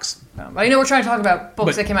 he rocks. I know we're trying to talk about books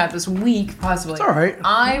But- that came out this week, possibly. It's all right.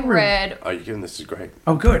 I read Oh, you kidding? This is great.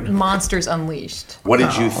 Oh, good. Monsters Unleashed. What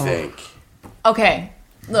did you think? Okay,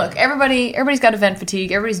 look, everybody's got event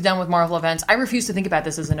fatigue. Everybody's done with Marvel events. I refuse to think about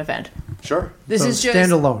this as an event. Sure. This So is just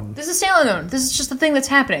standalone. This is standalone. This is just the thing that's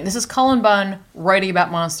happening. This is Cullen Bunn writing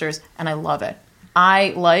about monsters, and I love it.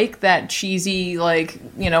 I like that cheesy, like,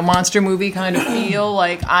 monster movie kind of feel.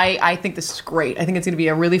 Like, I think this is great. I think it's going to be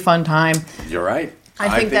a really fun time. You're right.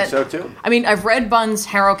 I think that, so too. I mean, I've read Bunn's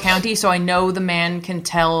Harrow County, so I know the man can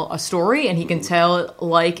tell a story, and he can tell it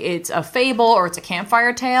like it's a fable or it's a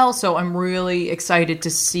campfire tale. So I'm really excited to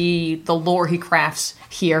see the lore he crafts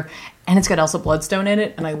here. And it's got Elsa Bloodstone in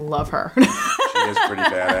it, and I love her. She is pretty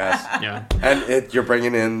badass. Yeah. And you're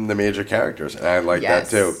bringing in the major characters, and I like Yes.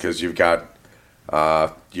 that too because you've got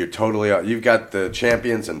you've got the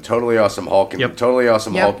champions and Totally Awesome Hulk, and Yep. Totally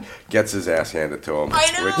Awesome Yep. Hulk gets his ass handed to him. I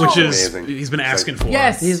know! Which is amazing. he's been It's like- asking for.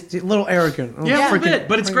 Yes. He's a little arrogant. Yeah, a little Freaking bit,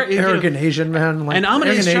 but it's great. Arrogant Asian man. Like, And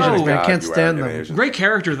Amadeus arrogant Cho- Asians, man, I God, can't you stand arrogant them. Asian. Great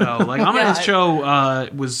character though. Like Amadeus Yeah. Cho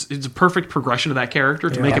it's a perfect progression of that character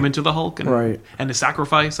to make him into the Hulk and Right. and his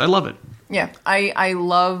sacrifice. I love it. Yeah, I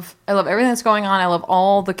love everything that's going on. I love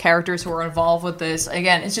all the characters who are involved with this.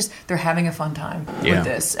 Again, it's just they're having a fun time Yeah. with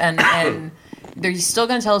this, and they're still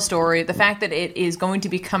going to tell a story. The fact that it is going to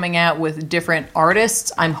be coming out with different artists,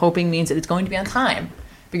 I'm hoping means that it's going to be on time.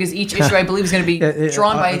 Because each issue, I believe, is going to be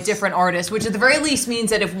drawn by a different artist, which at the very least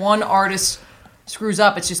means that if one artist screws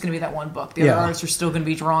up, it's just going to be that one book. The other Yeah. artists are still going to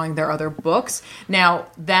be drawing their other books. Now,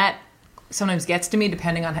 that sometimes gets to me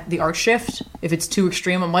depending on the art shift. If it's too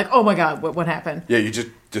extreme, I'm like, oh my god, what happened? Yeah, you just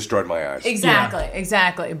destroyed my eyes.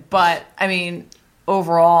 Exactly. But I mean,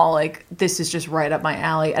 overall, like, this is just right up my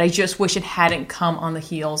alley. And I just wish it hadn't come on the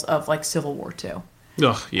heels of, like, Civil War 2.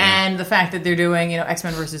 Ugh, yeah. And the fact that they're doing,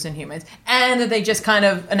 X-Men versus Inhumans. And that they just kind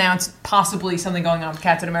of announced possibly something going on with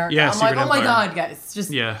Captain America. Yeah, I'm like, Secret oh my Empire. God, guys. Just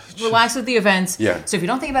Yeah. relax with the events. Yeah. So if you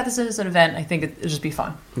don't think about this as an event, I think it'll just be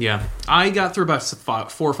fun. Yeah, I got through about 4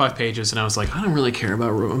 or 5 pages, and I was like, I don't really care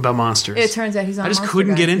about monsters. It turns out he's on I just Monster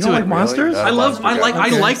couldn't Guy. get into You don't it. like monsters? Really? I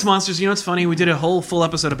Okay. liked monsters. You know, it's funny. We did a whole full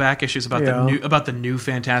episode of back issues about Yeah. the new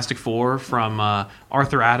Fantastic Four from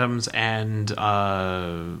Arthur Adams and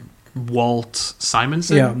Walt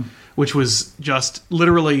Simonson, Yeah. which was just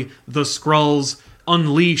literally the Skrulls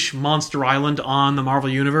unleash Monster Island on the Marvel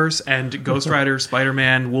Universe, and Ghost Rider,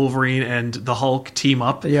 Spider-Man, Wolverine, and the Hulk team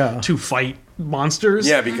up to fight monsters.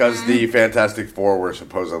 Yeah, because the Fantastic Four were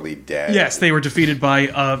supposedly dead. Yes, they were defeated by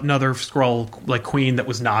another Skrull like queen that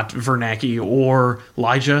was not Vernaki or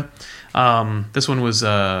Lyja. This one was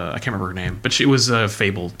I can't remember her name, but she was a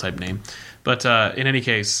Fable type name. But in any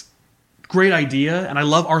case, great idea, and I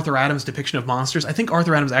love Arthur Adams' depiction of monsters. I think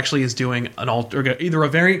Arthur Adams actually is doing either a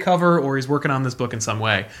variant cover or he's working on this book in some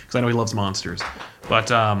way because I know he loves monsters. But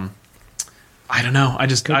I don't know. I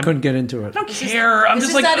couldn't get into it. I don't care. I'm It's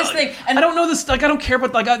just just like not his thing. And I don't know this. Like I don't care,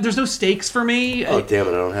 but like there's no stakes for me. Oh, damn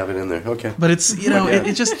it. I don't have it in there. Okay. But it's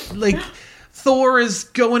it's just like Thor is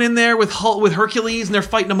going in there with Hercules and they're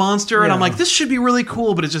fighting a monster, and I'm like, this should be really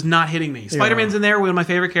cool, but it's just not hitting me. Spider-Man's in there, one of my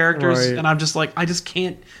favorite characters, and I'm just like, I just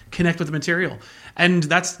can't connect with the material. And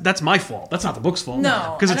that's my fault. That's not the book's fault.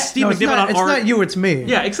 No. Because it's Steve It's McNiven on not art. you, it's me.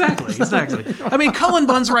 Yeah, exactly. I mean, Cullen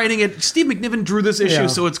Bunn's writing it. Steve McNiven drew this issue, Yeah.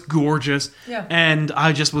 so it's gorgeous. Yeah. And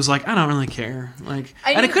I just was like, I don't really care. Like,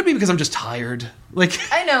 and it could be because I'm just tired. Like,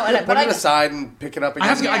 I know, Put it aside and pick it up again.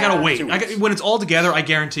 I gotta wait. 2 weeks. When it's all together, I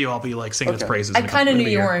guarantee you, I'll be like singing its praises. I kind of knew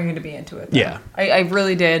you weren't going to be into it. Though. Yeah. I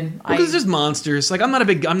really did. Because it's just monsters. Like, I'm not a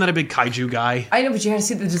big kaiju guy. I know, but you got to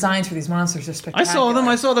see the designs for these monsters. They're I spectacular. saw them.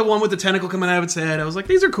 I saw the one with the tentacle coming out of its head. I was like,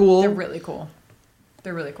 these are cool. They're really cool.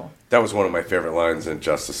 They're really cool. That was one of my favorite lines in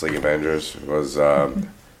Justice League Avengers was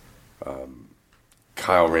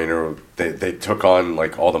Kyle Rayner. They took on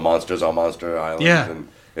like all the monsters on Monster Island and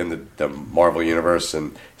in the Marvel universe,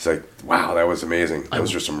 and he's like, wow, that was amazing.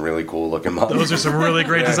 Those are some really cool looking monsters. Those are some really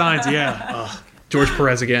great designs. Yeah. George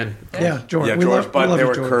Perez again. Yeah, George. Yeah, We George, love but they you,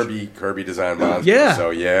 were George. Kirby designed monsters. Yeah. So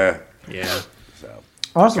yeah. So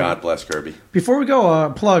Awesome. God bless Kirby. Before we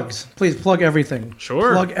go, plugs. Please plug everything.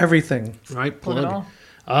 Sure. Plug everything. Right. Plug it all.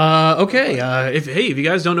 Okay. If you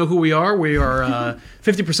guys don't know who we are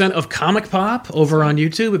 50% of Comic Pop over on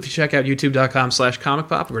YouTube. If you check out youtube.com/Comic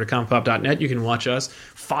Pop or go to comicpop.net, you can watch us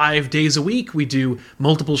 5 days a week. We do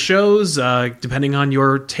multiple shows depending on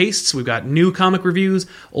your tastes. We've got new comic reviews,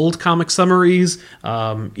 old comic summaries,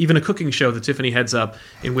 even a cooking show that Tiffany heads up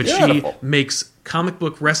in which she makes comic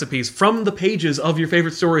book recipes from the pages of your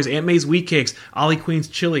favorite stories, Aunt May's Wheat Cakes, Ollie Queen's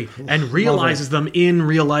Chili, and realizes them in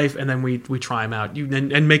real life, and then we try them out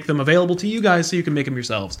and make them available to you guys so you can make them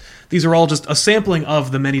yourselves. These are all just a sampling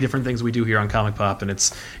of the many different things we do here on Comic Pop, and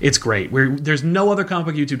it's great. There's no other comic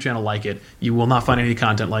book YouTube channel like it. You will not find any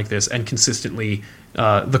content like this, and consistently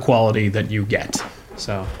the quality that you get.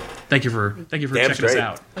 So thank you for checking us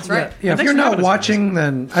out. That's right. Yeah, if thanks you're for not having us, watching,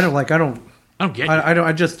 then I don't get you.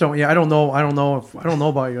 I just don't. Yeah, I don't know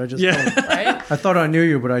about you. I just don't. Right? I thought I knew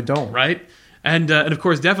you, but I don't. Right? And of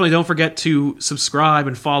course, definitely don't forget to subscribe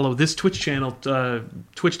and follow this Twitch channel,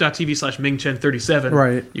 twitch.tv/MingChen37.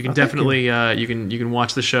 Right. You can definitely you can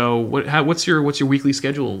watch the show. What's your weekly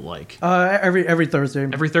schedule like? Every Thursday.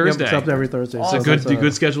 Every Thursday. Yep, it's up every Thursday. It's So a that's,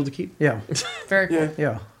 good schedule to keep. Yeah, Very cool.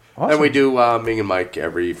 yeah. Awesome. And we do Ming and Mike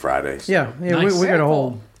every Friday. So. Yeah, Nice. we got a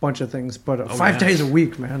whole cool. bunch of things, but 5 yeah. days a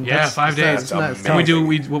week, man. Yeah, 5 days. That's And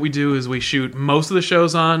amazing. what we do is we shoot most of the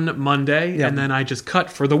shows on Monday, Yeah. and then I just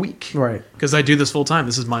cut for the week. Right. Because I do this full time.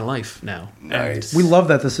 This is my life now. Nice. We love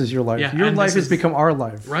that this is your life. Yeah, Your and life this has is- become our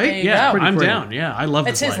life. Right? There you Yeah, go. I'm great. down. Yeah, I love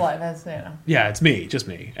It's this his life. That's, Yeah, it's me, just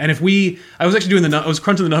me. And I was actually doing I was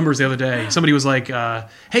crunching the numbers the other day. Somebody was like,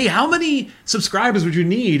 "Hey, how many subscribers would you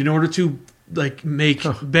need in order to like make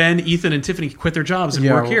Ben, Ethan, and Tiffany quit their jobs and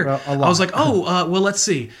Yeah, work here?" a lot. I was like, well, let's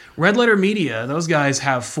see. Red Letter Media, those guys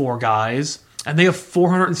have 4 guys, and they have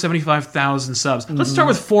 475,000 subs. Let's start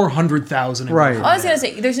with 400,000. Right. I was going to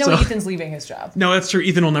say, there's no So- way Ethan's leaving his job. No, that's true.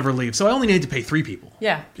 Ethan will never leave, so I only need to pay 3 people,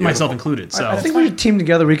 Yeah. myself included. So I think we should team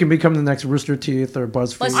together. We can become the next Rooster Teeth or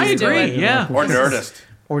BuzzFeed. Let's I just do agree. it. Yeah. Or Nerdist.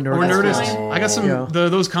 Or Nerdist. Or Nerdist. fine. I got some Yeah.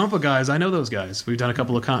 those comic book guys. I know those guys. We've done a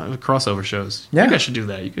couple of crossover shows. Yeah. You guys should do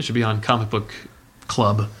that. You guys should be on Comic Book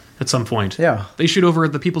Club at some point. Yeah. They shoot over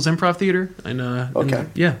at the People's Improv Theater. And, Okay.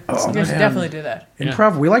 yeah. You should man. definitely do that.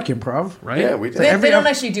 Improv. We like improv. Right? Yeah, we did. They every- don't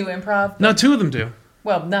actually do improv. No, 2 of them do.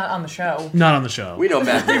 Well, not on the show. Not on the show. We know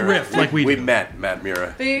Matt Mira. riff like we We do. met Matt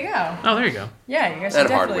Mira. There you go. Oh, there you go. Yeah, you guys And should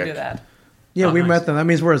definitely Hardwick. do that. Yeah, Oh, we nice. met them. That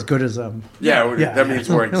means we're as good as them. Yeah, Yeah. that means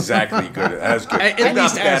we're exactly good. As good. At If not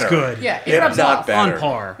least as better. good. Yeah, it If rubs not off. better. On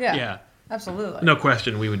par. Yeah. Yeah. Absolutely. No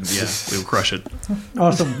question, we would crush it.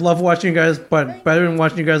 Awesome. Love watching you guys, but better than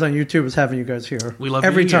watching you guys on YouTube is having you guys here. We love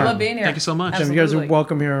every being here. time. Love being here. Thank you so much. And you guys are Absolutely.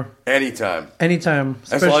 welcome here Anytime. anytime.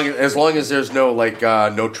 As long as there's no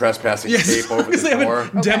no trespassing tape over Because the they door.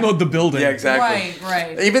 haven't demoed the building. Yeah, exactly.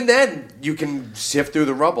 Right. Even then, you can sift through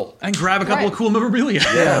the rubble. And grab a couple Right. of cool memorabilia.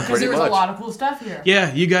 Yeah, Because pretty there was much. a lot of cool stuff here.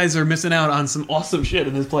 Yeah, you guys are missing out on some awesome shit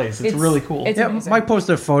in this place. It's really cool. It's Yeah, amazing. Mike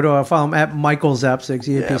posted a photo. I follow him at Michael Zapsik,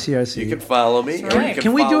 ZAPCIC. You can follow me. That's or right. you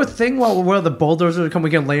Can we do follow- a thing where the bulldozers come?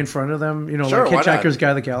 We can lay in front of them. You know, Sure, like why not? Hitchhiker's Guide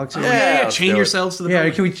to the Galaxy. Yeah, let's chain do it. yourselves to the Yeah,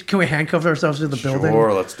 building. can we handcuff ourselves to the building?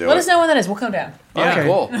 Sure, let's do Let it. us know when that is. We'll come down. Yeah. Okay.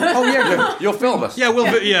 Cool. Oh yeah. You'll film us. Yeah, we'll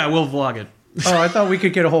vlog it. Oh, I thought we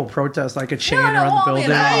could get a whole protest, like a chain No, around the we'll be building, in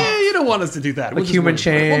like a- Yeah, you don't want us to do that. We'll just human wait.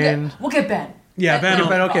 chain. We'll get Ben. Yeah, Ben. Yeah,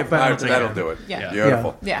 Ben, okay, Ben. All I'll right, take that'll it. do it. Yeah.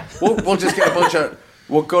 Beautiful. Yeah. We'll just get a bunch of.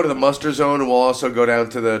 We'll go to the muster zone, and we'll also go down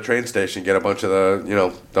to the train station, get a bunch of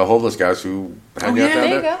the homeless guys who hang yeah, out down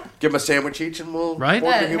there you there. go. Give them a sandwich each, and we'll Right?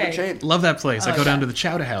 form a Yeah, human hey. chain. Love that place. I like go down that. to the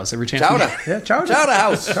Chowder House every chance. Chowder. Yeah, chowder. Chowder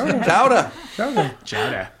house. Chowder. Chowder.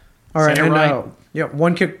 Chowder. All right, Say it and right. yeah,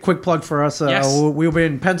 one quick plug for us. Yes. We'll be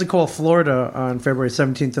in Pensacola, Florida on February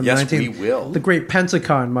 17th and Yes, 19th. we will. The great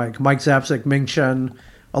Pensacon, Mike Zapsik, Ming Chen,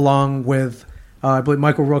 along with, I believe,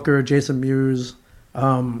 Michael Rooker, Jason Mewes.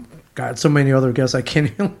 God, so many other guests. I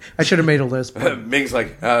can't. I should have made a list. But Ming's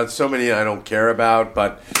like, so many I don't care about,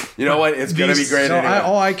 but you know what? It's going to be great so anyway.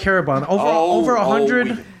 all I care about over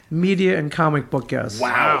 100 media and comic book guests.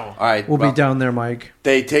 Wow. All right. We'll well, be down there, Mike.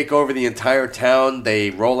 They take over the entire town. They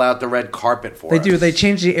roll out the red carpet for They us. do. They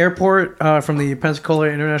changed the airport from the Pensacola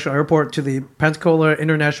International Airport to the Pensacola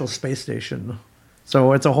International Space Station.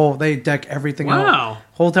 So it's a whole. They deck everything out. Wow.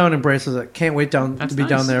 Whole town embraces it. Can't wait to That's be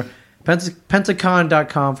down nice. there.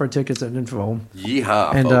 Pensacon.com for tickets and info.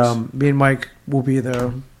 Yeehaw, And folks. me and Mike will be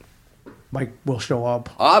there. Mike will show up.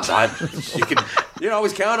 You can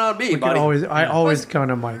always count on me, We can buddy. I always count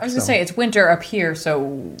on Mike. I was going to so. say, it's winter up here,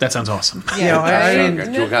 so. That sounds awesome. Yeah, I Okay,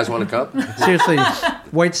 mean, do you guys want to come? seriously,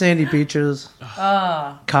 white sandy beaches,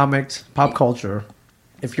 comics, pop culture.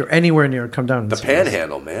 If you're anywhere near, come down. The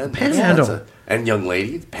Panhandle, man. Panhandle. And young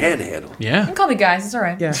lady, the Panhandle. You Yeah. can call me guys, it's all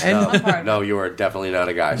right. Yeah, and Hard. No, you are definitely not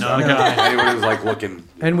a guy. Not a guy. Anyone who's like looking,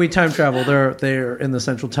 and we time travel. They're in the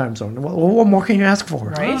central time zone. Well, what more can you ask for?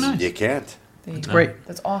 Right? you can't. It's great,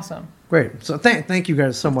 That's awesome. great. So thank you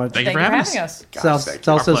guys so much. Thank you Thank for you for having having us. us. Sal, Gosh, thank you.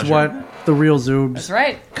 Sal Our says pleasure. what? The real Zoobs. That's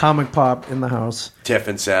right. Comic Pop in the house. Tiff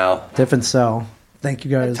and Sal. Tiff and Sal. Thank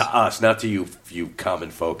you guys. To us, not to you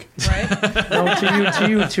common folk. Right? No, to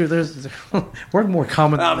you too. There's we're more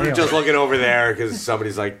common than I'm they just are. looking over there because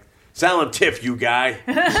somebody's like, Sal and Tiff, you guy.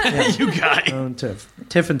 You guy.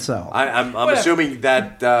 Tiff and Sal. I'm assuming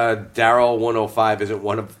that Daryl 105 isn't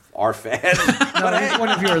one of our fans. No, he's one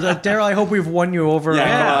of yours. Daryl, I hope we've won you over.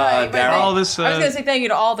 Yeah, Right, Daryl. All this. I was going to say thank you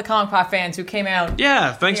to all the Comic Pop fans who came out.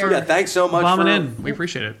 Yeah. Thanks for Yeah, thanks so much bombing for in. We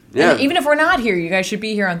appreciate it. Yeah. Even if we're not here, you guys should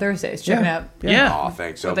be here on Thursdays. Check it out. Yeah. Oh,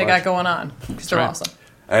 thanks so What much. they got going on. Because they're right. awesome.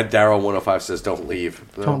 And Daryl 105 says, "Don't leave."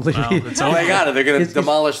 Don't leave. Well, it's Oh my God! They're going to It's-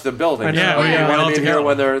 demolish the building. I know, Yeah, You we want all to be together. here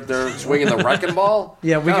when they're swinging the wrecking ball.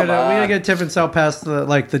 Yeah, we Come gotta on. get Tiff and Sal past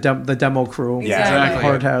the demo crew. Yeah, exactly.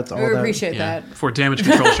 Hard hats, all We that. appreciate Yeah. that. Before damage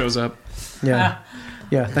control shows up. Yeah,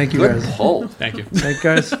 yeah. Thank you Good guys. pull. Thank you. Thank you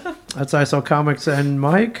guys. That's I Saw Comics and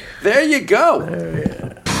Mike. There you go.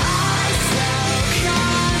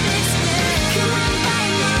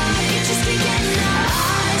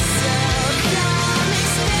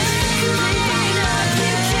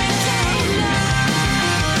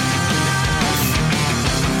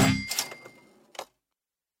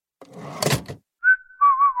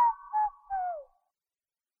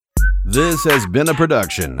 This has been a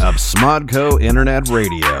production of Smodco Internet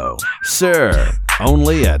Radio. Sir,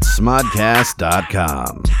 only at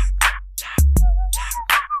smodcast.com.